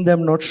knowing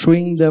them, not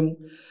showing them.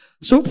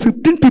 So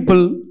 15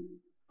 people,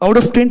 out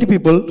of 20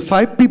 people,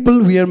 5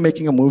 people, we are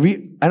making a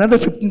movie. Another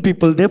 15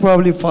 people, they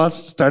probably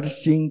first started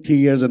seeing 3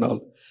 years and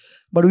all.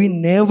 But we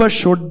never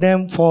showed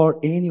them for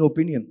any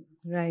opinion.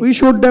 Right. We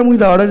showed them with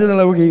the orders and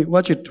like, okay,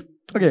 watch it.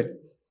 Okay,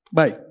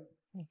 bye.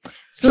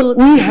 So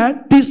we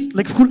had this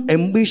like full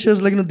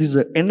ambitious, like, this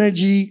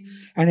energy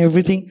and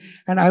everything.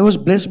 And I was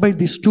blessed by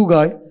these 2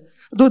 guys.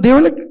 Though they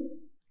were like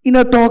in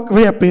a talk,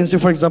 very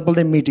apprehensive, for example,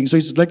 they're meeting. So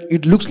it's like,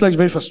 it looks like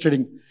very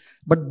frustrating.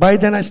 But by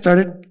then I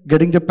started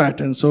getting the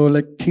pattern. So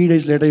like 3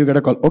 days later, you get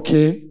a call.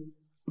 Okay,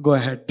 go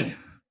ahead.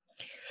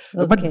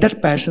 Okay. But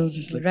that passion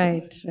is like...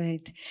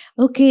 Right.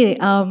 Okay,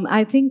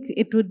 I think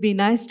it would be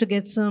nice to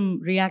get some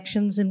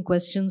reactions and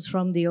questions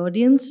from the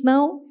audience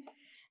now.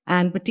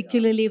 And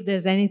particularly if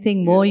there's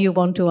anything more you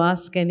want to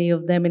ask any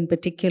of them in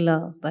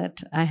particular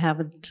that I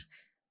haven't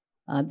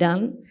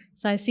done.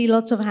 So I see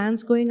lots of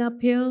hands going up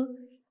here.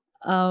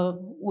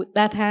 With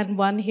that hand,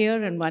 one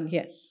here and one,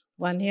 yes.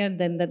 One here, and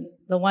then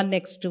the one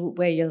next to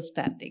where you're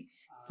standing.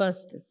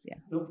 First is,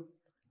 yeah.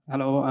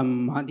 Hello,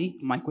 I'm Hadi.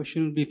 My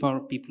question will be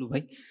for Piplu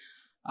bhai.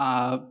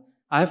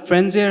 I have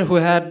friends here who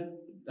had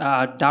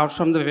doubts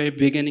from the very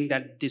beginning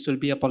that this will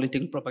be a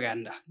political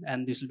propaganda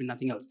and this will be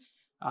nothing else.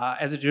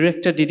 As a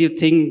director, did you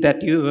think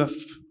that you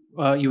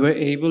were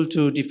able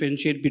to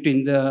differentiate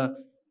between the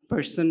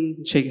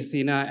person Sheikh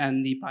Hasina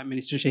and the Prime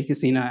Minister Sheikh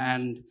Hasina,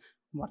 and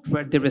what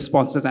were the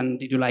responses, and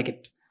did you like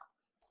it?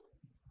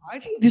 I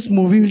think this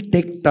movie will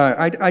take time.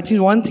 I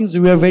think one thing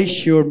we are very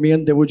sure, me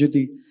and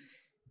Debajyoti,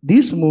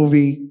 this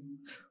movie,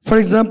 for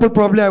example,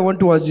 probably I want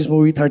to watch this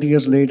movie 30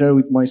 years later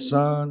with my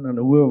son and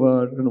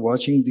whoever, and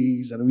watching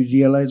these, and we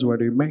realize what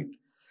we made.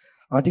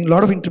 I think a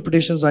lot of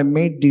interpretations I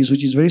made this,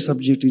 which is very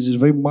subjective, is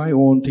very my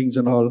own things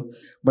and all,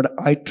 but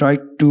I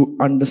tried to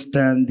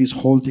understand these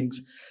whole things.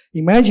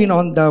 Imagine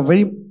on the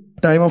very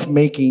time of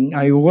making,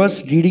 I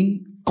was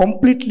reading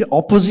completely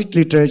opposite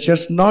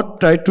literatures, not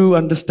try to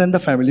understand the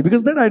family,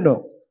 because that I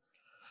know.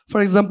 For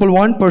example,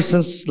 one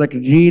person's like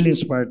really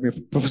inspired me,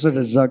 Professor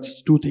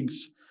Razak's two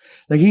things.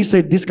 Like he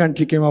said, this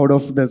country came out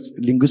of this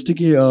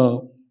linguistic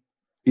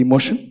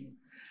emotion.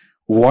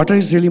 Water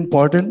is really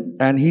important,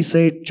 and he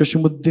said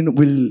Jasimuddin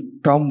will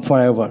come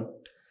forever.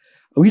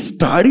 We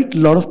studied a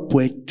lot of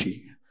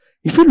poetry.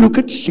 If you look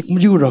at Sheikh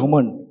Mujibur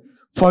Rahman,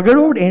 forget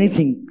about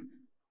anything.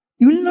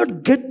 You will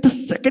not get the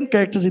second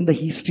characters in the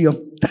history of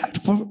that.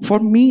 For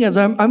me, as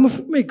I'm a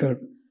filmmaker,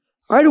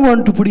 I don't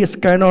want to put a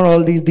scan on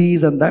all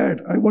these and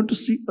that. I want to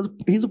see,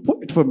 he's a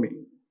poet for me.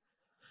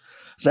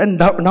 So, and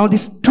now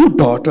these two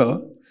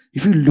daughters,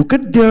 if you look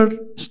at their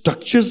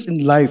structures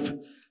in life,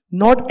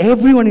 not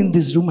everyone in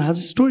this room has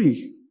a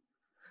story.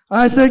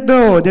 I said,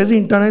 no, there's an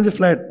intern, he's a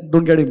flat.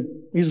 Don't get him.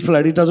 He's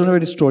flat. He doesn't have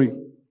any story.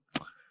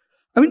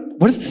 I mean,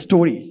 what is the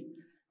story?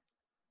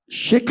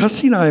 Sheikh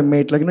Hasina I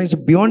met, like, it's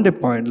beyond a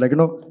point. Like,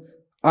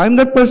 I'm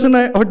that person,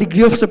 our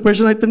degree of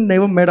separation, I think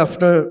never met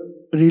after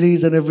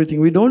release and everything.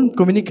 We don't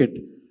communicate.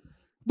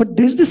 But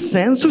there's this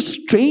sense of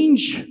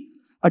strange,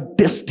 a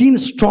destined,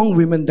 strong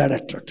women that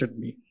attracted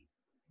me.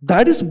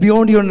 That is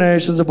beyond your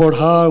narrations about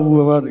her,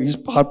 whoever is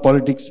her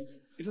politics.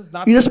 It is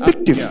not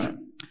irrespective. Yeah.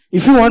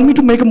 If you want me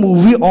to make a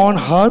movie on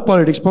her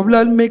politics, probably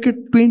I'll make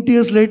it 20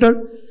 years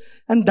later,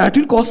 and that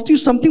will cost you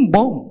something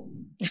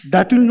bomb.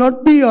 That will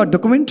not be a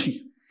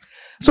documentary.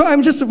 So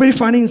I'm just a very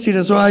funny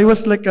incident. So I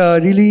was like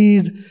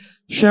really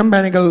Shyam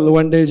Benegal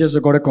one day just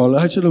got a call.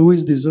 I said, who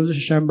is this? Oh,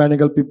 Shyam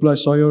Benegal people, I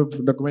saw your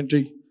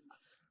documentary.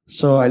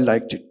 So I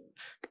liked it.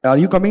 Are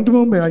you coming to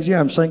Bombay? I said,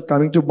 I'm saying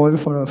coming to Bombay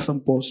for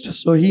some post.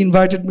 So he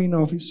invited me in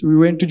office. We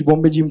went to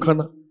Bombay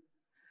Gymkhana.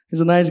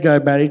 He's a nice guy,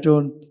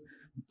 baritone.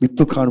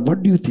 Piplu Khan,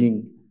 what do you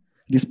think?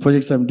 These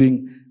projects I'm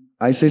doing.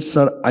 I said,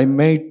 sir, I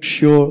made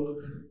sure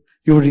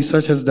your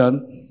research has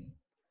done.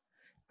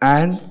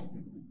 And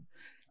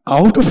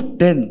out of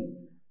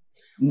 10,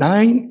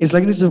 9 is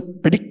like, it's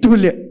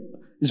predictable.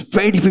 It's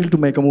very difficult to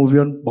make a movie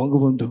on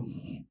Bangabandhu.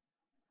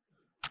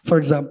 For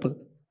example,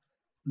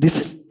 this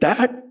is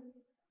that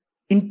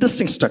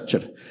interesting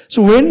structure.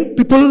 So when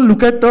people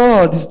look at,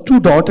 these two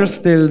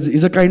daughters' tales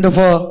is a kind of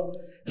a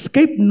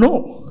escape,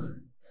 no.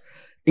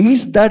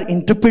 Is that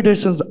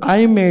interpretations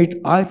I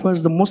made, I thought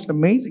was the most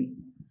amazing.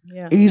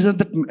 Yeah. Is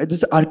that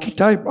this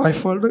archetype I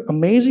found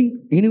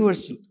amazing,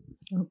 universal.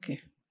 Okay.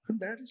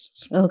 That is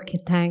Okay,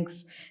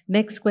 thanks.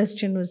 Next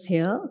question was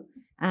here.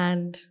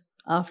 And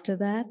after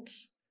that,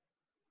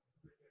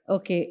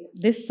 okay,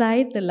 this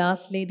side, the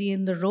last lady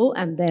in the row,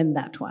 and then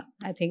that one.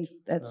 I think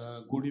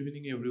that's... Good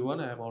evening, everyone.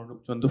 I am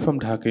Anjum Katyal from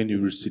Dhaka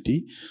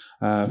University.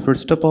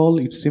 First of all,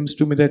 it seems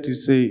to me that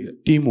it's a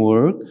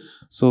teamwork.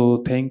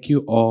 So thank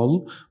you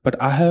all.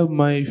 But I have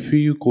my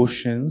few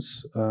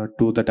questions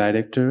to the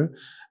director.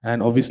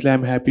 And obviously,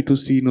 I'm happy to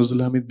see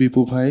Nuzul Hamid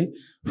Bipu Bhai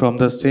from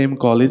the same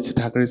college,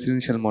 Dhaka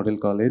Residential Model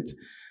College.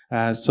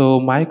 So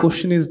my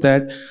question is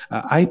that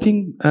I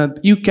think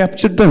you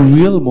captured the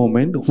real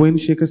moment when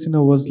Sheikh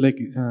Hasina was like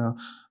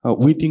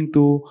waiting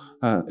to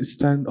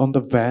stand on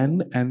the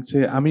van and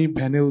say, "Ami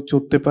bhaneo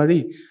chorte pari,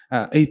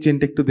 ei chain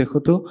ekটু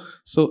dekho to."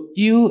 So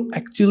you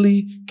actually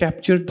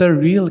captured the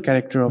real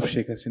character of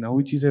Sheikh Hasina,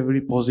 which is a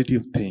very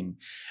positive thing.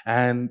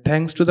 And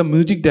thanks to the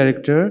music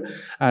director,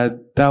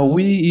 the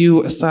way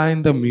you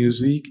assigned the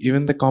music,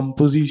 even the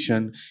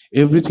composition,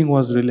 everything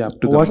was really up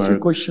to the mark. What's your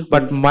question?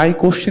 But my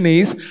question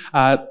is,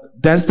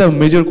 that's the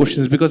major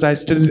questions because I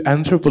studied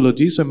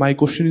anthropology. So my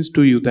question is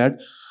to you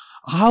that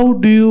how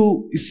do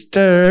you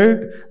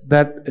start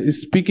that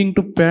speaking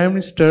to Prime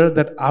Minister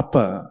that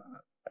Appa?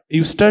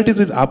 You started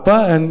with Appa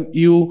and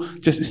you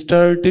just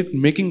started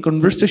making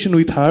conversation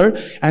with her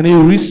and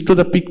you reached to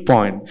the peak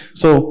point.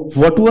 So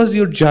what was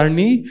your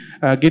journey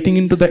getting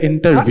into the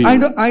interview?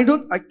 I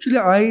don't actually,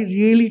 I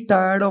really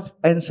tired of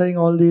answering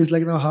all these,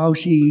 like, how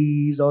she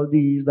is, all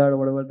these, that, or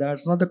whatever.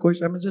 That's not the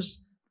question.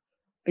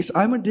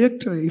 I'm a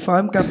director. If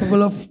I'm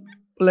capable of,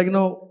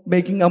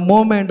 making a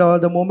moment or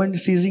the moment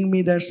seizing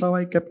me, that's how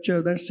I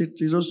capture. That's it.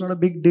 It's not a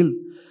big deal.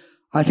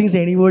 I think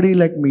anybody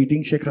like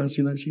meeting Sheikh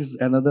Hasina, she's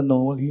another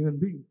normal human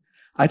being.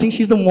 I think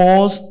she's the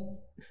most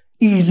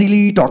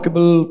easily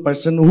talkable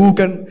person who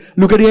can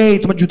look at, hey,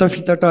 tumar juta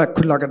fita ta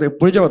khud lagate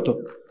pure jawa to.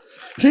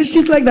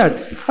 She's like that.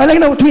 I like,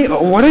 now,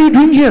 what are you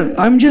doing here?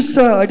 I'm just,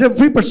 it's a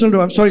very personal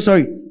room. I'm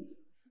sorry.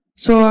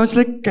 So I was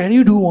like, can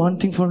you do one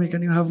thing for me?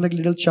 Can you have like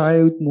little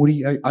chai with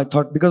muri? I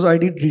thought, because I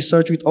did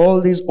research with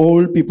all these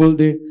old people,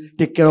 they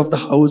take care of the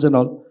house and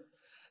all.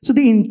 So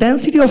the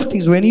intensity of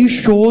things, when you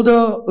show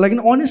the, like, an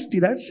honesty,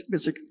 that's it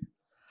basically.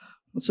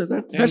 So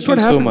that's what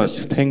happened. Thank you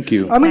so much. Thank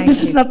you. I mean,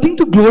 this is nothing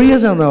too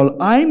glorious and all.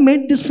 I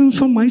made this film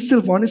for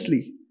myself,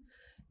 honestly.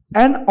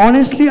 And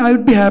honestly, I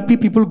would be happy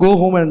people go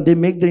home and they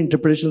make their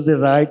interpretations, they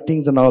write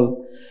things and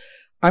all.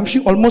 I'm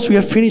sure almost we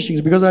are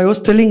finishing, because I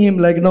was telling him,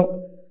 like,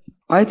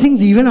 I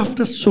think even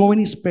after so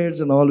many spares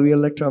and all, we are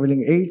like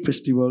traveling 8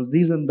 festivals,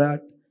 this and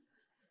that.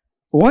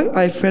 Why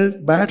I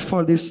felt bad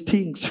for these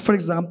things? For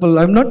example,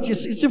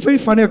 it's a very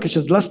funny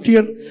occasion. Last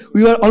year,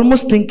 we were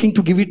almost thinking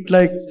to give it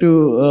like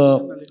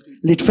to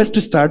Litfest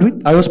to start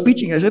with. I was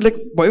pitching. I said, like,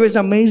 boy, it was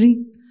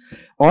amazing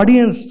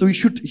audience. So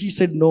he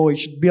said, no, it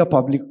should be a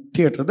public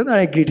theater. Then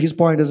I agreed his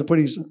point as a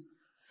producer.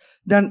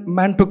 Then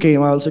Manto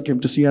came. I also came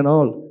to see and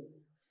all.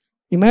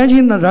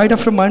 Imagine right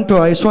after Manto,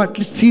 I saw at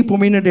least 3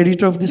 prominent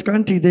editors of this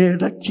country. They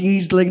had like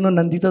cheese, like,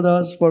 Nandita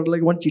Das for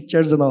like one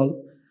chit-chats and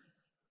all.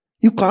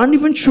 You can't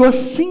even show a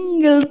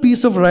single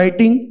piece of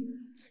writing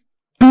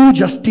to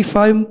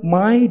justify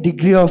my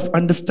degree of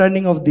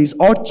understanding of this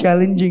or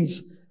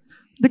challengings.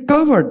 They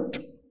covered.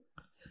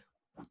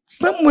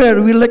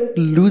 Somewhere we're like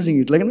losing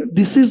it. Like,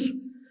 this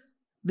is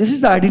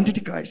the identity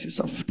crisis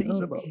of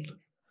things about.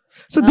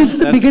 So this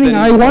is the beginning.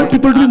 I want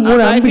people to be more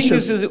ambitious. I think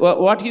this is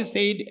what he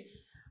said.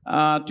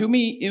 To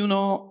me,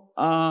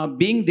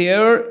 being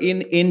there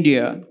in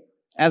India,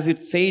 as it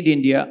said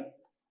India,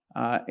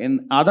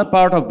 in other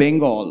part of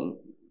Bengal,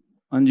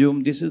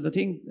 Anjum, this is the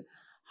thing.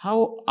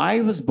 How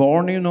I was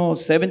born,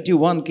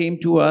 71 came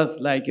to us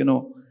like,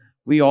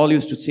 we all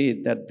used to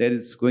say that there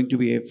is going to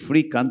be a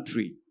free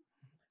country.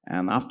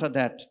 And after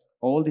that,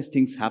 all these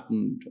things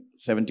happened,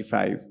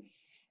 75.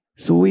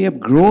 So we have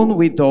grown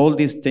with all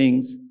these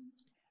things.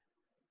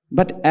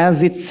 But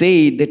as it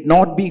said, that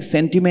not being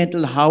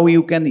sentimental, how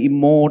you can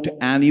emote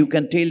and you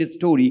can tell a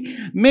story.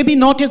 Maybe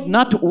not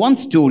one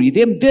story.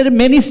 There are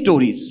many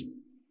stories.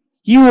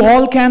 You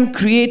all can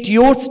create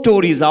your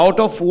stories out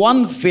of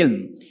one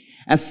film.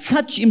 And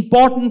such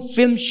important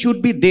film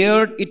should be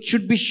there. It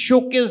should be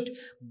showcased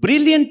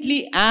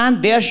brilliantly,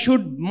 and there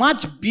should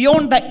much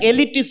beyond the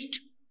elitist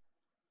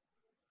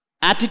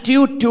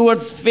attitude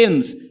towards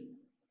films.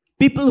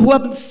 People who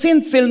haven't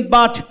seen film,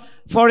 but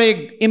for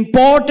an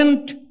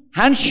important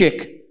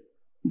handshake,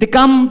 they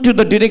come to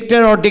the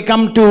director or they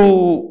come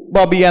to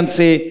Bobby and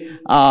say,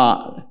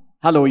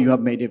 hello, you have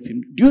made a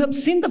film. Do you have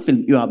seen the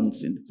film? You haven't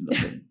seen the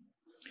film.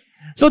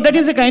 So that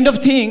is a kind of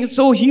thing.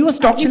 So he was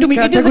talking to me.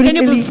 It is a kind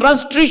of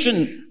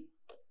frustration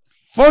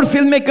for a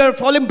filmmaker,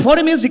 for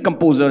a music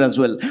composer as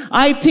well.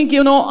 I think,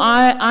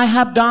 I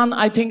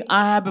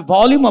have a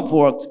volume of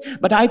works,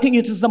 but I think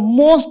it is the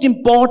most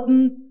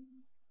important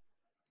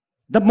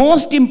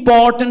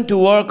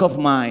work of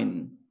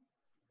mine.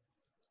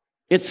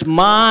 It's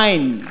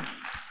mine.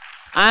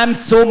 I am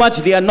so much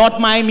there, not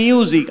my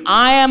music.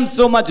 I am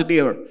so much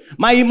there.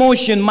 My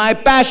emotion, my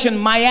passion,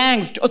 my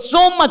angst,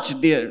 so much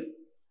there.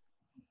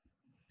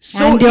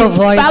 So and your it's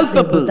voice,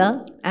 palpable.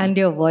 Debuta, and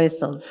your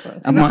voice also.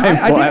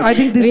 I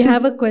think this We is,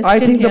 have a question I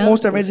think here. the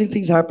most amazing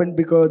things happened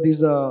because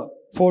these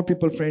 4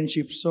 people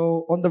friendship.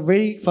 So on the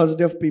very first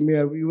day of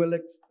premiere, we were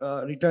like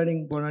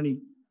returning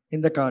Bonani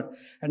in the car.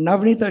 And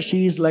Navneeta,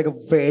 she is like a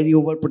very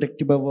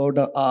overprotective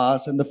about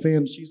us and the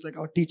film. She's like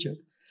our teacher.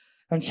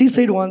 And she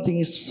said one thing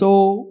is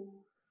so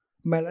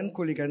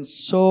melancholic and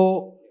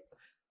so...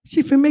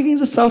 See, filmmaking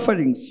is a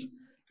sufferings.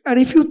 And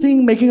if you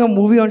think making a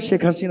movie on Sheikh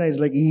Hasina is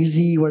like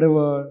easy,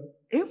 whatever...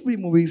 Every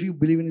movie, if you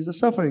believe in, is the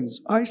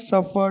sufferings. I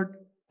suffered,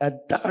 and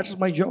that's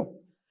my job.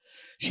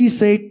 She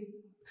said,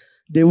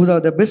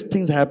 Debuta, the best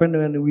things happen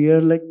when we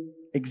are like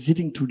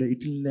exiting today.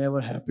 It will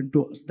never happen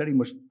to us. That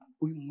emotion.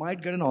 We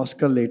might get an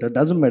Oscar later,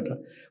 doesn't matter.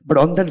 But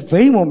on that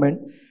very moment,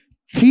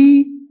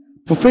 3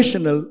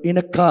 professionals in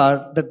a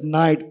car that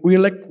night, we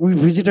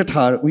visited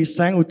her, we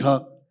sang with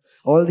her.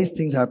 All these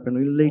things happen.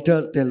 We'll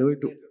later tell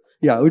you.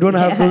 Yeah, we don't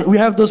have those, we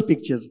have those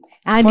pictures.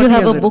 And you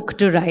have a book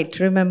to write,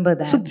 remember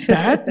that. So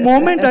that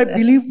moment I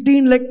believed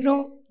in, like,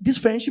 this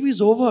friendship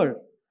is over.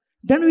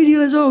 Then we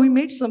realized, we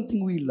made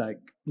something we like.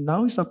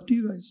 Now it's up to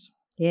you guys.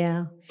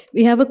 Yeah.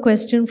 We have a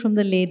question from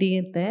the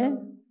lady there.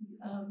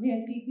 May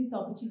I take this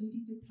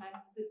opportunity to thank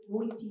the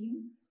whole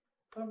team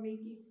for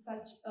making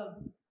such a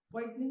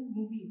poignant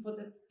movie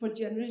for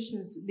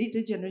generations,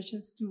 later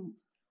generations to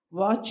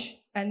watch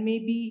and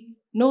maybe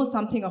know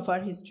something of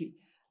our history.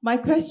 My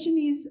question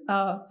is,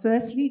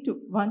 firstly,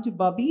 to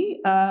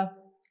Bobby.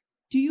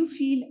 Do you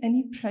feel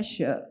any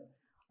pressure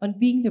on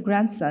being the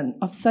grandson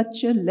of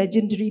such a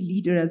legendary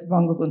leader as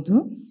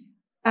Bangabandhu?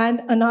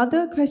 And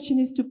another question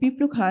is to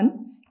Piplu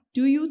Khan.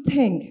 Do you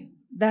think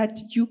that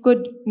you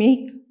could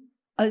make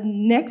a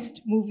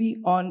next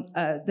movie on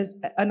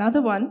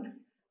another one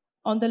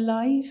on the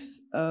life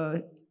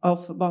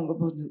of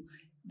Bangabandhu?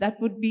 That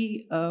would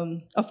be,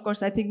 of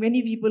course, I think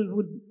many people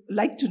would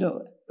like to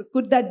know.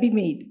 Could that be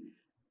made?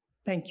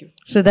 Thank you.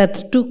 So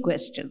that's 2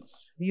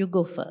 questions. You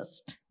go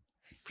first.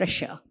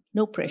 Pressure.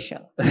 No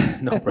pressure.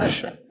 No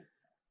pressure.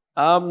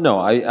 No,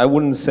 I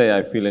wouldn't say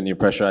I feel any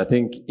pressure. I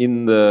think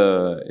in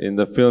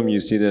the film you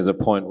see there's a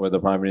point where the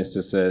Prime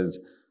Minister says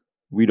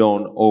we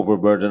don't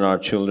overburden our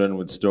children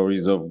with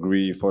stories of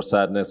grief or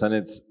sadness, and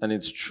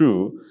it's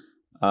true.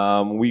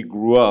 We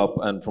grew up,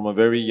 and from a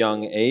very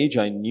young age,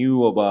 I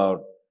knew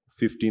about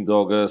 15th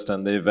August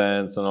and the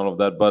events and all of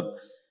that, but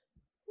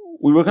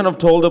we were kind of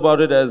told about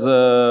it as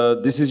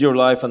this is your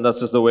life and that's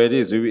just the way it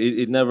is.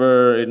 It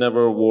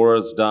never wore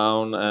us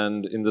down,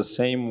 and in the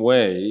same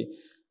way,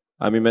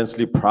 I'm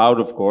immensely proud,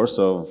 of course,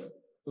 of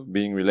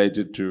being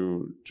related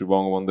to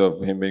Bangabandhu,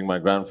 of him being my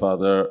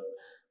grandfather,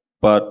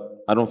 but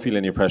I don't feel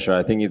any pressure.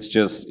 I think it's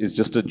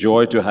just a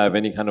joy to have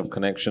any kind of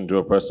connection to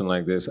a person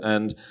like this.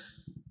 And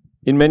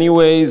in many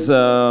ways,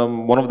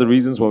 one of the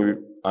reasons why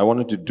I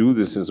wanted to do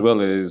this as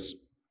well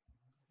is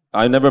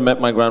I never met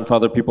my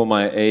grandfather. People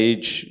my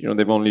age,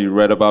 they've only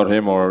read about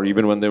him, or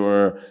even when they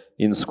were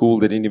in school,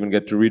 they didn't even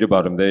get to read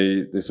about him.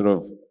 They sort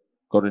of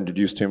got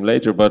introduced to him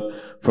later. But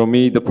for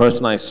me, the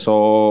person I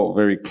saw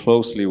very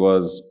closely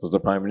was the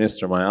Prime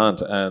Minister, my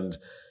aunt. And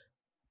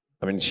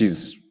I mean,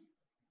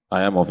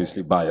 I am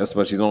obviously biased,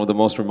 but she's one of the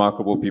most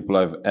remarkable people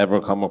I've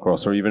ever come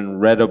across, or even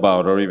read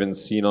about, or even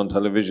seen on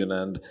television.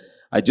 And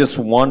I just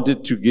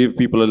wanted to give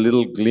people a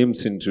little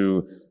glimpse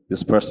into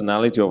this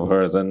personality of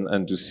hers,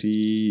 and to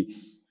see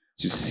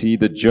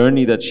the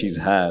journey that she's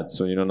had.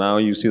 So, now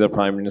you see the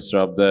Prime Minister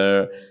up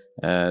there,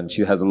 and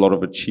she has a lot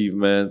of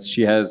achievements.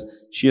 She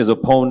has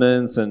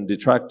opponents and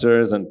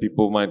detractors, and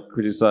people might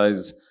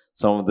criticize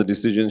some of the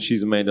decisions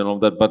she's made and all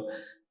that. But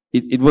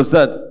it was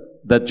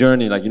that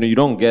journey, like, you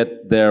don't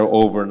get there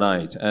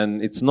overnight.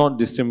 And it's not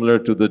dissimilar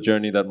to the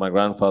journey that my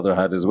grandfather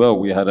had as well.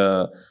 We had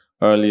a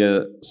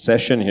earlier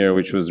session here,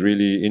 which was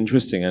really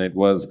interesting, and it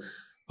was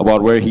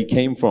about where he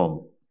came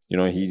from.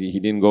 He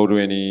didn't go to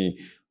any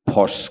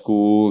posh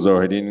schools,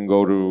 or he didn't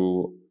go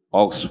to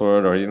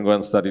Oxford, or he didn't go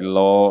and study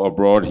law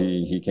abroad.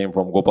 He came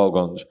from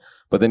Gopalganj.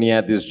 But then he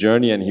had this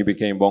journey and he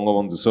became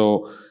Bangabandhu.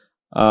 So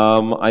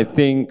I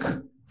think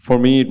for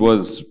me it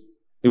was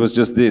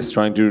just this,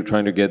 trying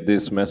to get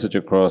this message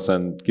across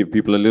and give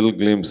people a little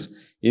glimpse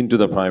into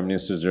the Prime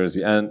Minister's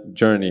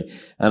journey.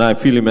 And I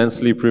feel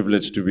immensely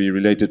privileged to be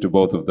related to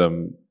both of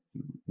them.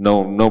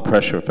 No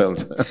pressure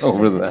felt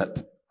over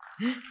that.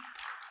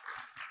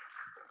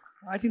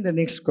 I think the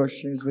next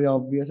question is very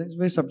obvious. It's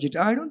very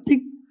subjective. I don't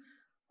think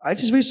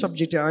it's just very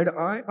subjective.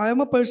 I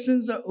am a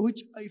person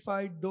which, if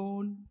I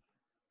don't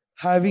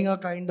having a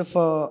kind of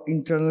a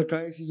internal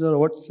crisis or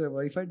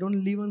whatsoever, if I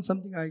don't live on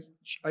something,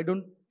 I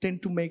don't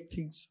tend to make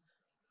things.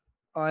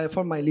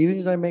 For my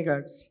livings, I make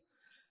acts.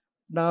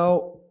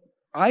 Now,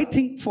 I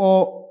think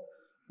for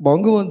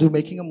Bangabandhu,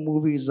 making a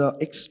movie is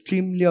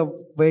extremely a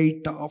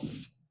very tough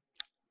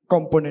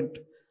component.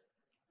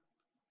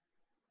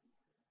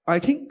 I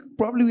think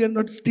probably we are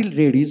not still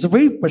ready. It's a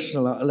very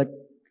personal,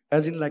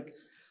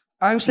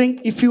 I'm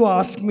saying, if you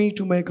ask me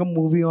to make a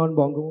movie on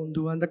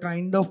Bangabandhu and the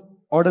kind of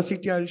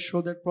audacity I'll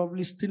show, that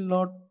probably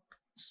still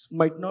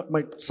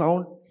might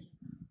sound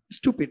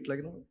stupid,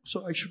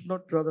 so I should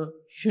not rather.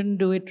 Shouldn't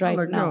do it right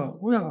now.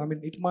 No, yeah, I mean,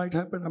 it might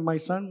happen, and my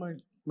son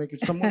might make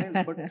it someone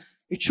else, but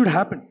it should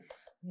happen.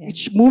 Yeah.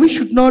 Movie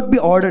should not be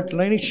ordered,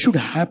 it should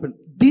happen.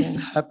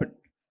 This happened.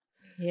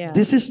 Yeah.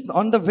 This is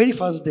on the very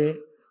first day.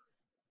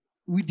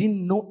 We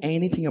didn't know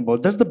anything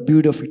about. That's the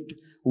beauty of it.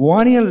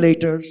 1 year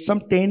later,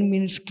 some 10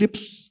 minutes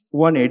clips,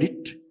 one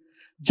edit,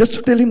 just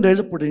to tell him there is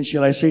a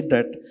potential. I said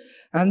that.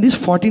 And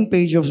this 14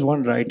 pages of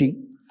one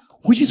writing,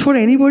 which is for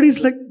anybody, is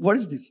like, what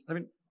is this? I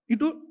mean,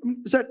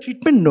 it's a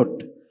treatment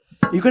note.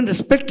 You can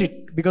respect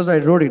it because I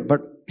wrote it,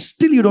 but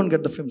still you don't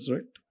get the films,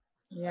 right?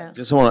 Yeah.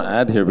 Just want to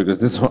add here, because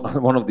this is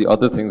one of the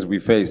other things we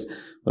faced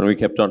when we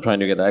kept on trying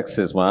to get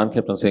access. My aunt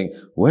kept on saying,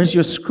 where's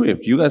your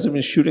script? You guys have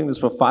been shooting this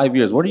for 5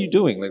 years. What are you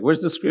doing? Like,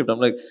 where's the script? I'm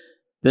like,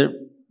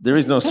 there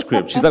is no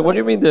script. She's like, what do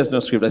you mean there's no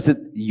script? I said,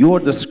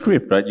 you're the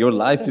script, right? Your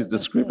life is the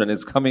script, and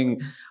it's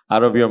coming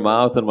out of your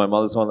mouth and my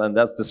mother's mouth, and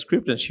that's the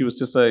script. And she was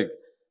just like,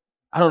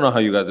 I don't know how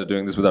you guys are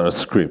doing this without a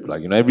script.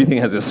 Like, everything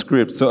has a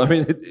script. So, I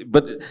mean,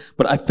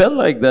 but I felt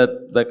like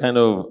that kind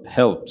of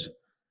helped.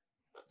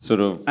 Sort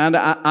of. And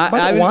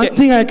one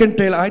thing I can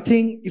tell, I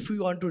think if we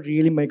want to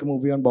really make a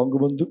movie on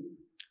Bangabandhu,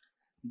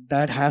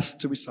 that has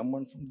to be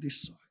someone from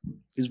this side.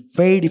 It's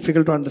very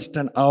difficult to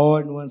understand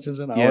our nuances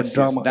and our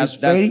drama. Yes,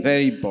 that's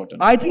very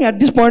important. I think at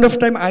this point of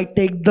time, I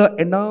take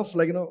I'm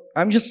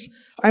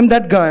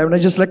that guy. I'm not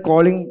just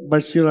calling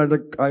Bashir,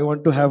 I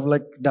want to have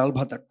dal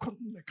bhat,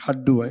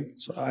 haddu.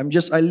 So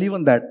I live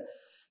on that.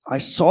 I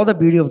saw the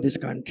beauty of this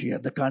country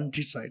at the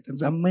countryside.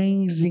 It's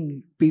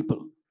amazing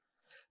people.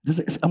 This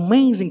is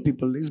amazing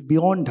people. It's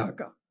beyond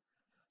Dhaka.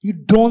 You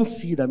don't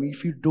see them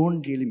if you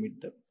don't really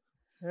meet them.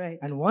 Right.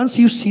 And once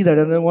you see that,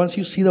 and then once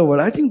you see the world,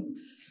 I think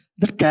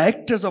the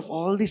characters of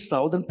all these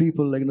southern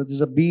people, there's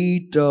a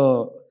beat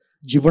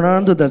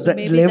Jivanananda, that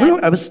maybe level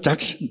of that-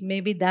 abstraction.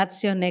 Maybe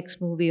that's your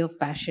next movie of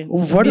passion.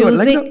 Whatever,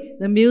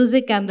 The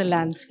music and the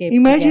landscape.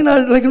 Imagine,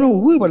 together.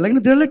 whoever,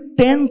 there are like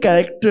 10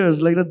 characters,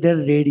 they're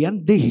ready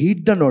and they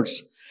hit the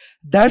notes.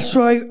 That's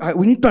why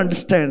we need to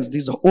understand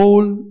these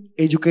whole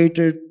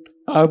educated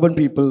urban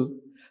people,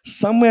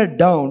 somewhere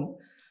down,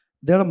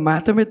 their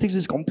mathematics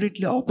is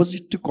completely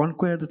opposite to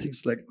conquer the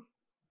things like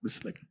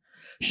this.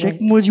 Sheikh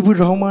Mujibur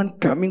Rahman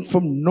coming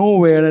from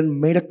nowhere and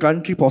made a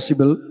country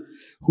possible,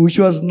 which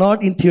was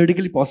not in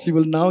theoretically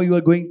possible. Now you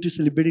are going to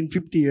celebrate in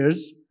 50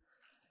 years.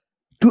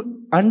 To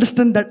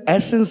understand that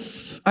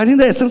essence, I think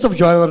the essence of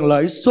Joy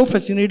Bangla is so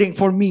fascinating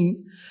for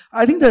me.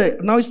 I think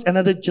that now it's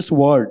another just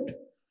word.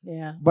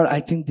 Yeah. But I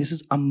think this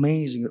is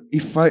amazing.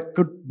 If I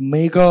could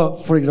make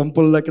for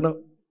example,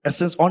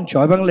 essence on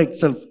Joy Bangla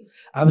itself,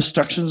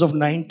 abstractions of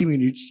 90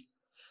 minutes,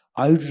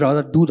 I would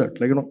rather do that.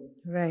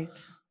 Right.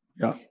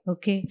 Yeah.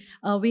 Okay.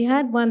 We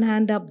had one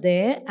hand up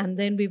there, and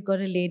then we've got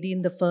a lady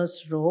in the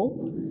first row.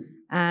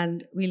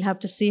 And we'll have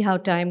to see how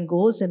time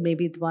goes, and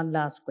maybe one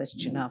last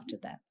question after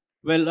that.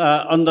 Well,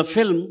 on the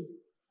film,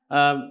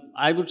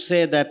 I would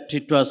say that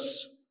it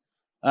was,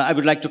 I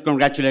would like to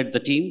congratulate the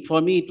team. For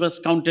me, it was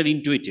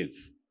counterintuitive.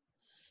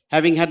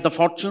 Having had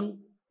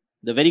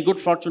the very good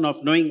fortune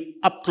of knowing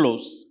up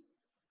close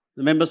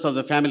the members of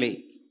the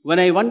family, when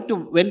I went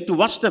to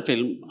watch the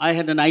film, I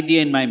had an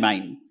idea in my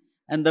mind.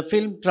 And the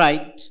film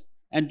tried,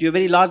 and to a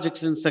very large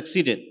extent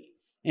succeeded,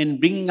 in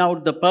bringing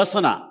out the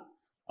persona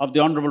of the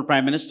Honorable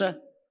Prime Minister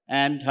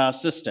and her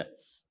sister.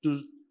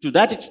 To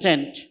that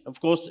extent,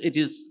 of course, it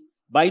is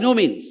by no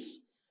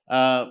means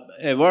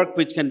a work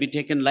which can be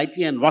taken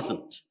lightly, and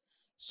wasn't.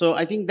 So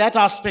I think that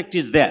aspect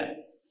is there.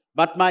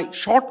 But my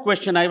short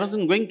question, I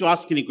wasn't going to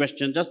ask any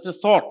question, just a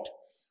thought,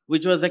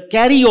 which was a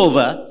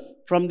carryover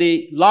from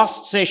the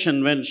last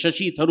session when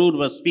Shashi Tharoor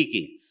was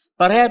speaking.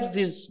 Perhaps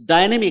this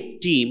dynamic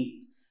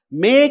team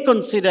may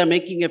consider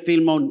making a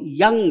film on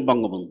young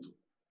Bangabandhu.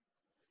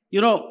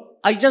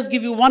 I just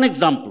give you one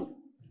example.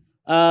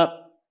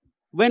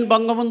 When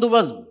Bangabandhu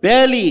was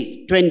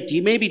barely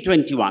 20, maybe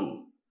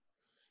 21,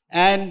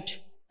 and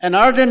an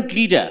ardent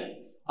leader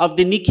of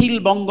the Nikhil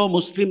Bongo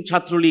Muslim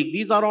Chhatra League,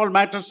 these are all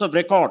matters of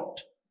record,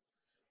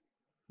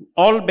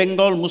 All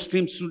Bengal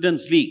Muslim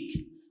Students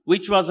League,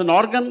 which was an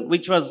organ,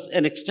 which was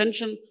an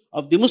extension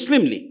of the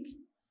Muslim League.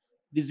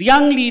 These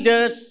young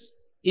leaders,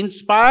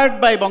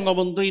 inspired by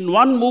Bangabandhu in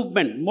one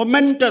movement,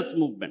 momentous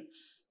movement,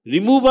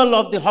 removal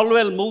of the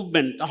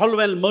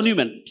Holwell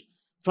monument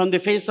from the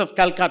face of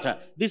Calcutta.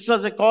 This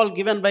was a call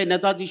given by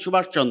Netaji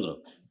Subhash Chandra.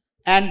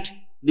 And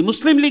the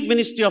Muslim League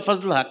Ministry of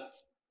Fazl Haq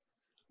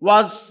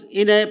was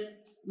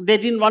they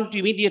didn't want to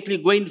immediately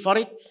go in for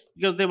it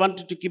because they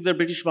wanted to keep their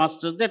British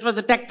masters. That was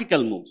a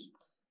tactical move.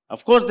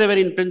 Of course, they were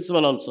in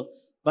principle also.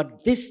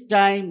 But this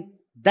time,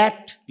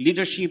 that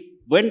leadership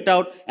went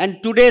out,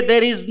 and today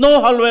there is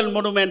no Holwell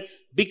monument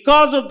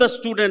because of the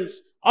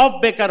students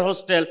of Baker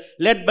Hostel,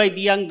 led by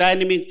the young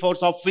dynamic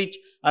force, of which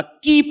a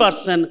key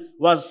person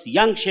was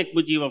young Sheikh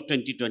Mujib of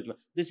 2021.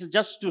 This is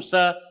just to,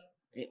 sir,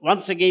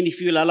 once again, if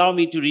you will allow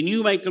me to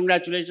renew my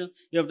congratulations.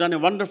 You have done a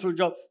wonderful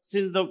job.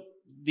 Since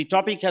the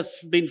topic has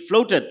been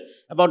floated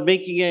about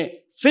making a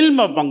film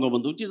of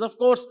Bangabandhu, which is, of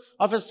course,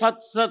 of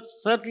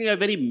certainly a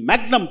very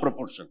magnum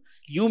proportion.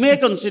 You may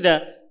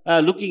consider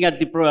looking at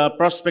the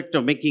prospect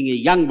of making a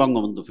young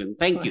Bangabandhu film.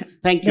 Thank you.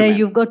 Thank you. There,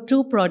 you've got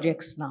 2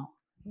 projects now.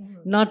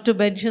 Not to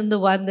mention the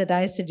one that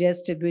I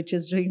suggested, which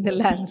is doing the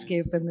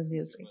landscape and the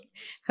music.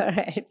 All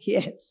right,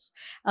 yes.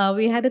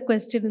 We had a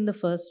question in the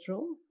first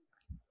row.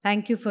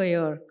 Thank you for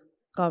your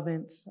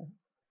comments.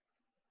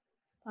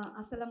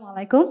 Assalamu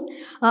alaikum.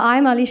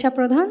 I'm Alisha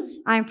Pradhan.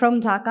 I'm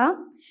from Dhaka.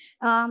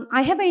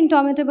 I have an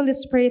indomitable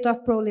spirit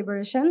of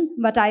pro-liberation,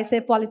 but I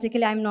say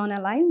politically I'm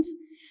non-aligned.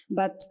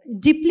 But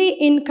deeply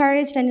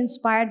encouraged and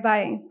inspired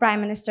by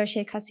Prime Minister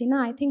Sheikh Hasina,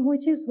 I think,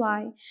 which is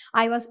why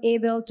I was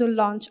able to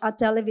launch a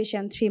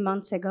television 3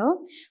 months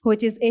ago,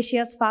 which is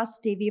Asia's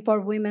first TV for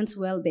women's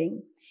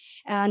well-being.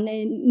 And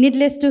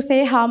needless to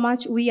say how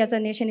much we as a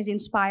nation is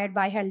inspired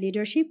by her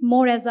leadership,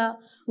 more as a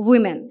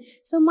woman.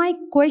 So my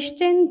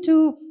question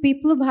to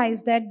Piplu Bhai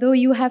is that though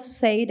you have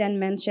said and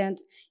mentioned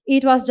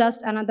it was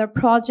just another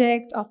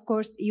project, of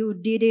course you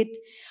did it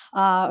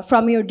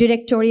from your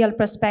directorial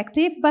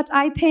perspective, but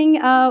I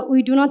think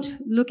we do not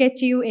look at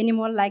you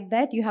anymore like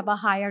that. You have a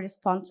higher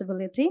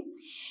responsibility.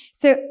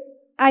 So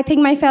I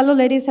think my fellow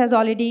ladies has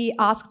already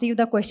asked you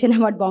the question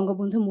about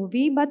Bangabandhu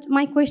movie, but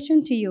my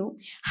question to you,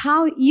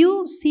 how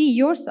you see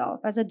yourself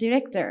as a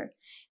director,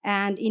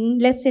 and in,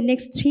 let's say,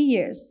 next 3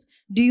 years,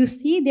 do you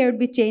see there will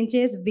be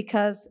changes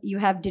because you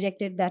have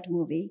directed that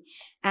movie?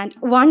 And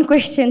one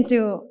question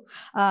to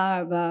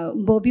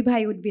Bobby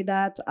Bhai would be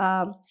that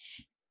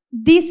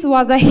this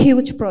was a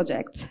huge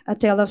project, A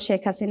Tale of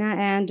Sheikh Hasina,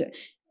 and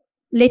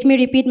let me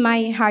repeat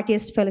my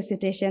heartiest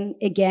felicitation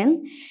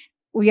again.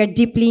 We are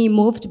deeply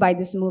moved by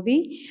this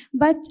movie,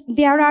 but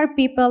there are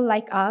people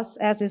like us,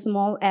 as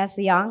small, as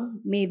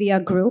young, maybe a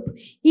group.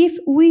 If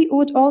we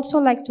would also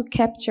like to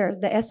capture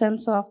the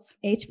essence of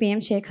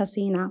HPM Sheikh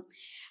Hasina,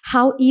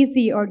 how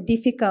easy or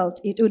difficult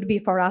it would be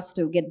for us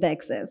to get the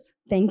access.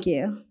 Thank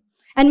you.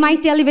 And my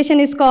television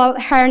is called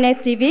HerNet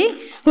TV,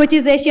 which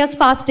is Asia's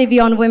first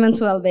TV on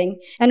women's well-being.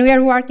 And we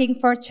are working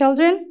for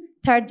children,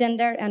 third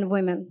gender, and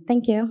women.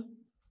 Thank you.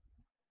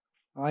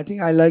 I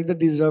think I like the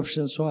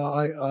disruption, so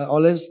I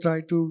always try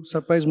to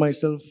surprise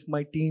myself,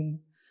 my team.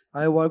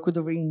 I work with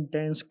a very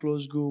intense,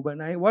 close group,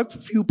 and I work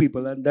with few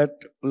people, and that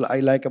I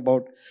like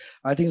about.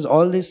 I think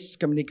all these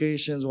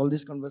communications, all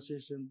these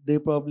conversations, they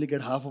probably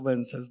get half of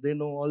answers. They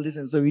know all these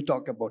answers we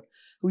talk about.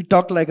 We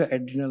talk like an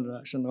adrenal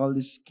rush, and all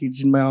these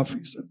kids in my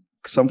office, and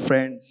some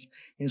friends,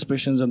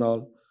 inspirations and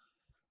all.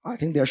 I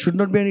think there should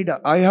not be any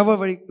doubt. I have a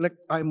very,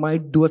 I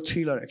might do a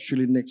thriller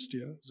actually next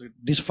year. It's a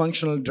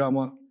dysfunctional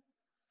drama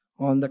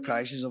on the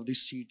crisis of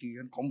this city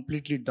and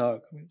completely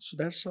dark. So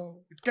that's how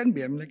it can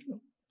be.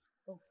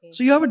 Okay.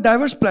 So you have a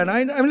diverse plan.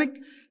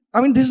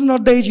 This is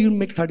not the age you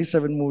make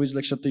 37 movies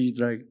like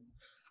Satyajit Ray.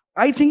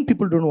 I think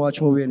people don't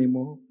watch movie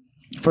anymore.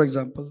 For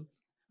example,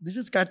 this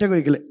is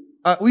categorical.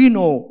 We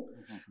know,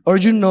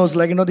 Arjun knows,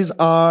 this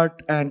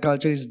art and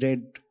culture is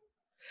dead.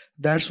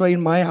 That's why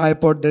in my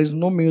iPod, there is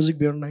no music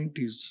beyond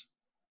 90s.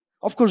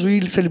 Of course,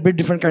 we celebrate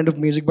different kind of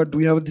music, but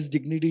we have this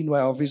dignity in my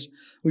office.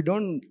 We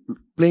don't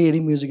play any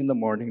music in the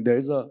morning. There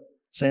is a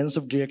sense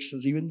of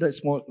directions, even the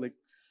small,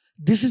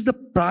 this is the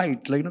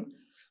pride,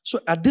 So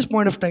at this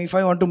point of time, if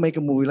I want to make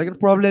a movie,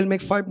 probably I'll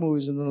make 5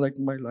 movies in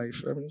my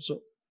life.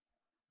 So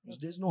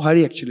there's no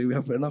hurry actually. We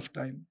have enough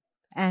time.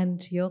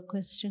 And your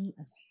question?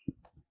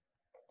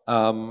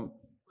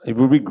 It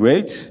would be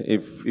great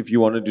if you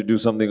wanted to do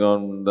something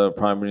on the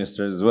Prime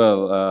Minister as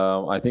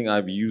well. I think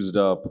I've used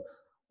up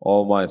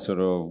all my sort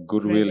of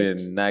goodwill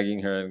in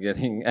nagging her and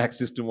getting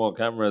access to more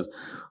cameras.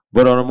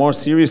 But on a more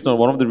serious note,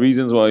 one of the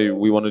reasons why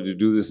we wanted to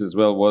do this as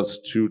well was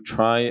to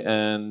try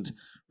and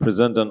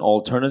present an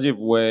alternative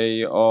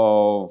way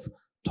of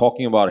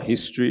talking about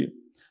history.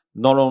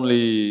 Not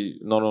only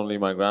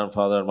my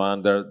grandfather and my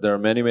aunt, there are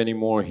many, many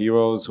more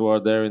heroes who are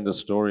there in the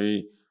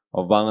story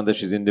of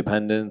Bangladesh's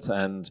independence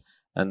and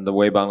the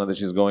way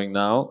Bangladesh is going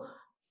now.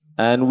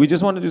 And we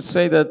just wanted to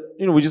say that,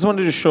 we just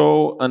wanted to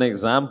show an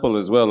example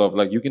as well of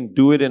you can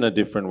do it in a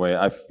different way.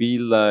 I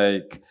feel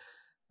like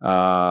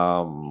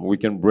we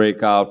can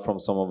break out from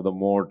some of the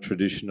more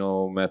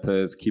traditional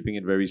methods, keeping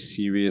it very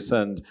serious.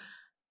 And,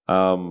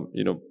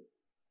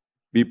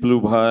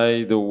 Piplu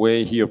Bhai, the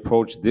way he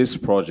approached this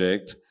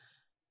project,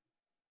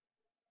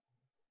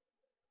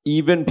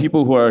 even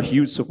people who are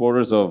huge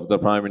supporters of the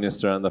Prime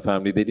Minister and the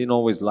family, they didn't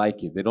always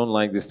like it. They don't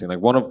like this thing.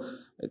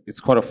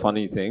 It's quite a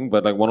funny thing,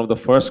 but one of the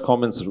first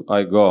comments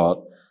I got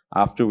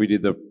after we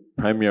did the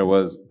premiere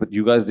was, but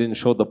you guys didn't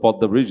show the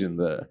Podda Bridge in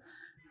there.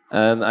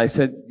 And I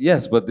said,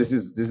 yes, but this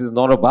is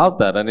not about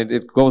that. And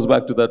it goes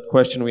back to that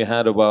question we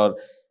had about,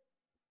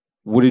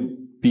 would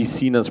it be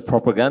seen as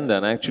propaganda?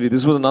 And actually,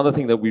 this was another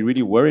thing that we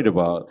really worried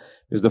about,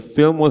 because the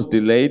film was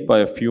delayed by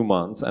a few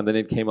months, and then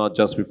it came out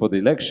just before the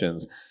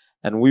elections.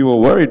 And we were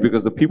worried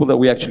because the people that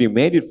we actually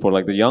made it for,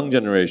 the younger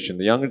generation,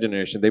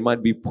 they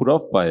might be put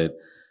off by it.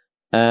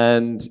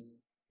 And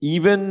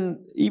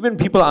even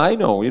people I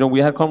know, we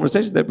had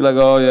conversations, they'd be like,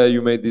 oh yeah,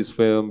 you made this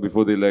film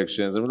before the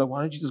elections. And we're like, why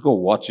don't you just go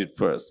watch it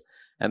first?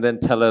 And then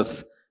tell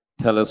us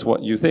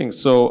what you think.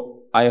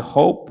 So I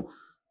hope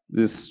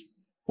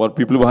what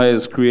Piplu Bhai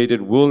has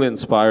created will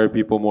inspire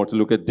people more to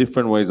look at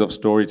different ways of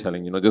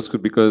storytelling.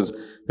 Just because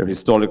they're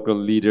historical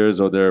leaders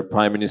or they're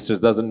prime ministers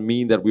doesn't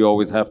mean that we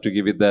always have to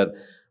give it that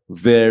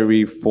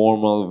very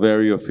formal,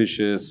 very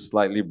officious,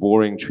 slightly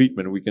boring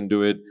treatment. We can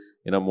do it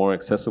in a more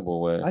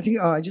accessible way. I think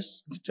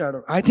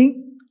I think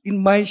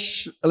in my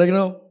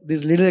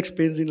this little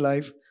experience in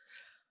life,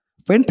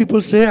 when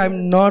people say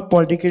I'm not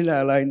politically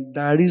aligned,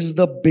 that is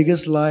the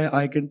biggest lie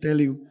I can tell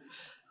you.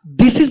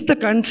 This is the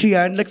country,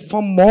 and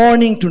from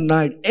morning to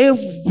night,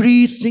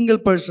 every single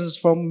person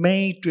from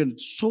May to end,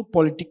 so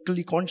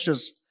politically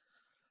conscious.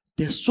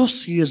 They're so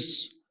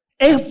serious.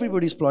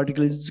 Everybody's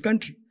political in this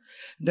country.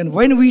 Then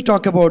when we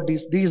talk about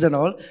these and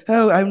all,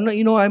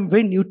 I'm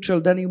very neutral.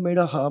 Then you made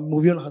a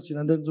movie on Hasina,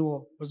 and then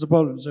what's the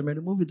problem? So I made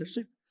a movie, that's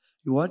it.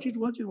 You watch it,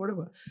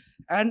 whatever.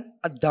 And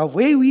the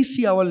way we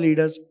see our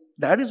leaders,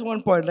 that is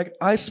one point.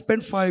 I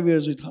spent 5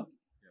 years with her.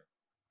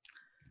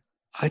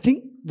 I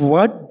think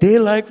what they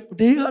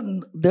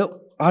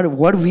are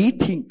what we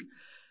think.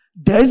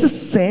 There is a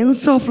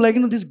sense of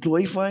this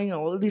glorifying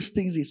all these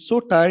things is so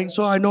tiring.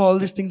 So I know all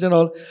these things and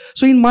all.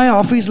 So in my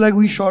office,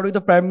 we shot with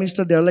the Prime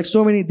Minister. There are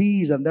so many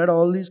these and that.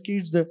 All these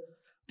kids,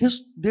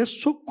 they're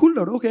so cool.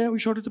 Okay, we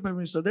shot with the Prime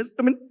Minister.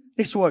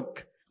 Next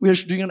work. We are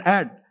doing an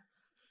ad.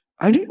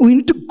 I think we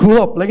need to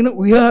grow up.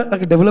 We are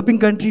a developing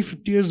country,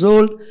 50 years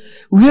old.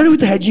 We are with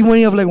the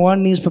hegemony of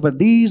one newspaper,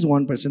 these,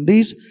 one person,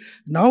 these.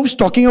 Now it's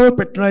talking about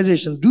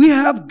patronizations. Do we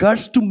have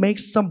guts to make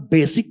some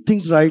basic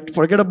things right?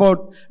 Forget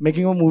about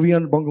making a movie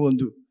on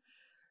Bangabandhu.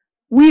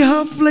 We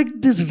have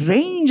this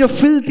range of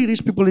filthy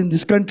rich people in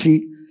this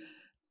country.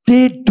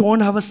 They don't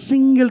have a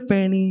single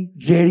penny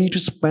ready to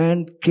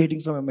spend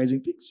creating some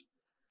amazing things.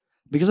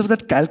 Because of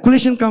that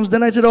calculation comes,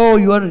 then I said, oh,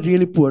 you are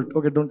really poor.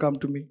 Okay, don't come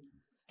to me.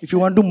 If you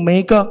want to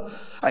make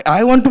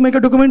I want to make a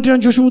documentary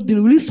on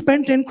Joshuddin, will you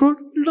spend 10 crore?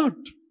 Will not.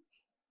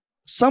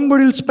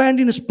 Somebody will spend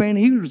in Spain,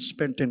 he will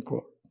spend 10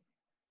 crore.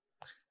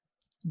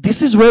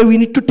 This is where we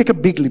need to take a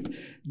big leap.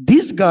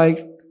 This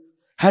guy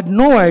had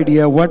no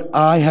idea what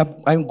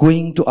I'm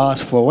going to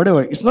ask for,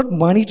 whatever. It's not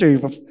monetary,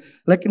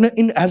 like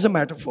as a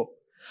metaphor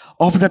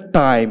of the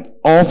time,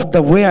 of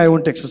the way I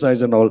want to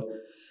exercise and all.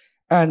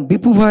 And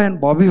Bipu Bhai and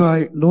Bobby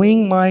Bhai,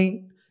 knowing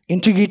my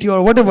integrity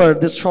or whatever,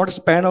 this short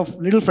span of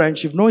little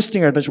friendship, no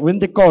string attached, when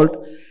they called,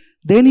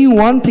 they knew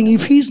one thing: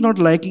 if he's not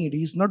liking it,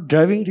 he's not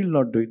driving it, he'll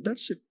not do it.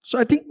 That's it. So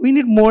I think we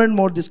need more and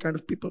more this kind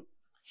of people.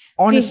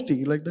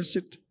 Honesty, like that's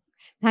it.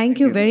 Thank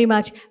you very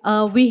much.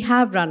 We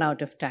have run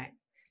out of time.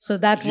 So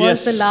that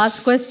was the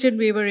last question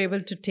we were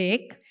able to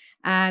take.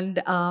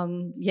 And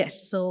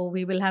yes, so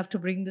we will have to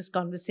bring this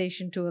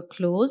conversation to a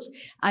close.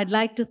 I'd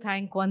like to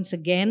thank once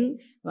again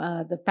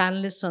the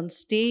panelists on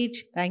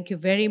stage. Thank you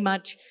very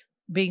much for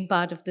being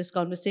part of this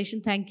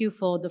conversation. Thank you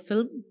for the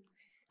film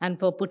and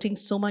for putting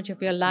so much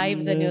of your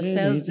lives and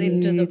yourselves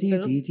into the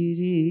film.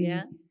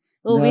 Yeah.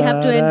 Oh, we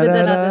have to end with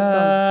another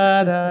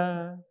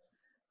song.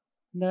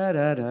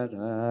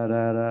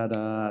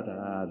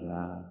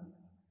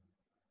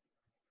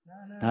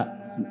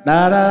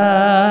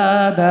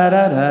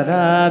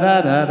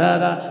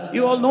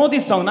 You all know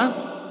this song, na?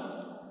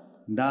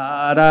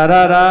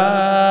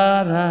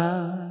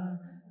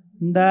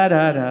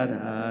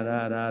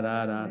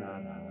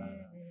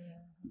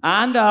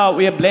 And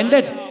we have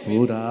blended.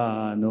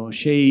 Purano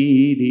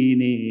shei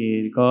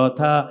diner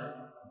kotha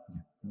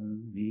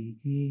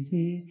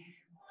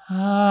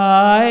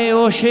hai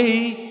o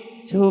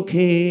shei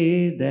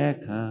chokher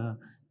dekha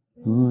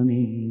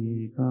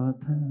moner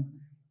kotha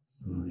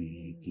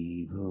hoye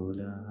ki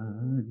bhola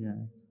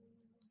jay.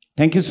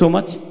 Thank you so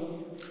much.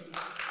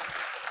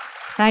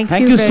 Thank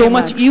you so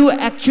much.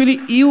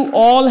 You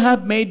all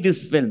have made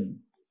this film.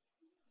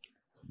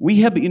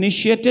 We have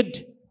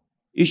initiated,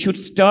 you should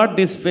start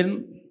this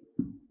film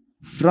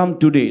from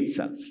today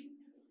itself.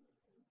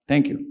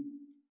 Thank you.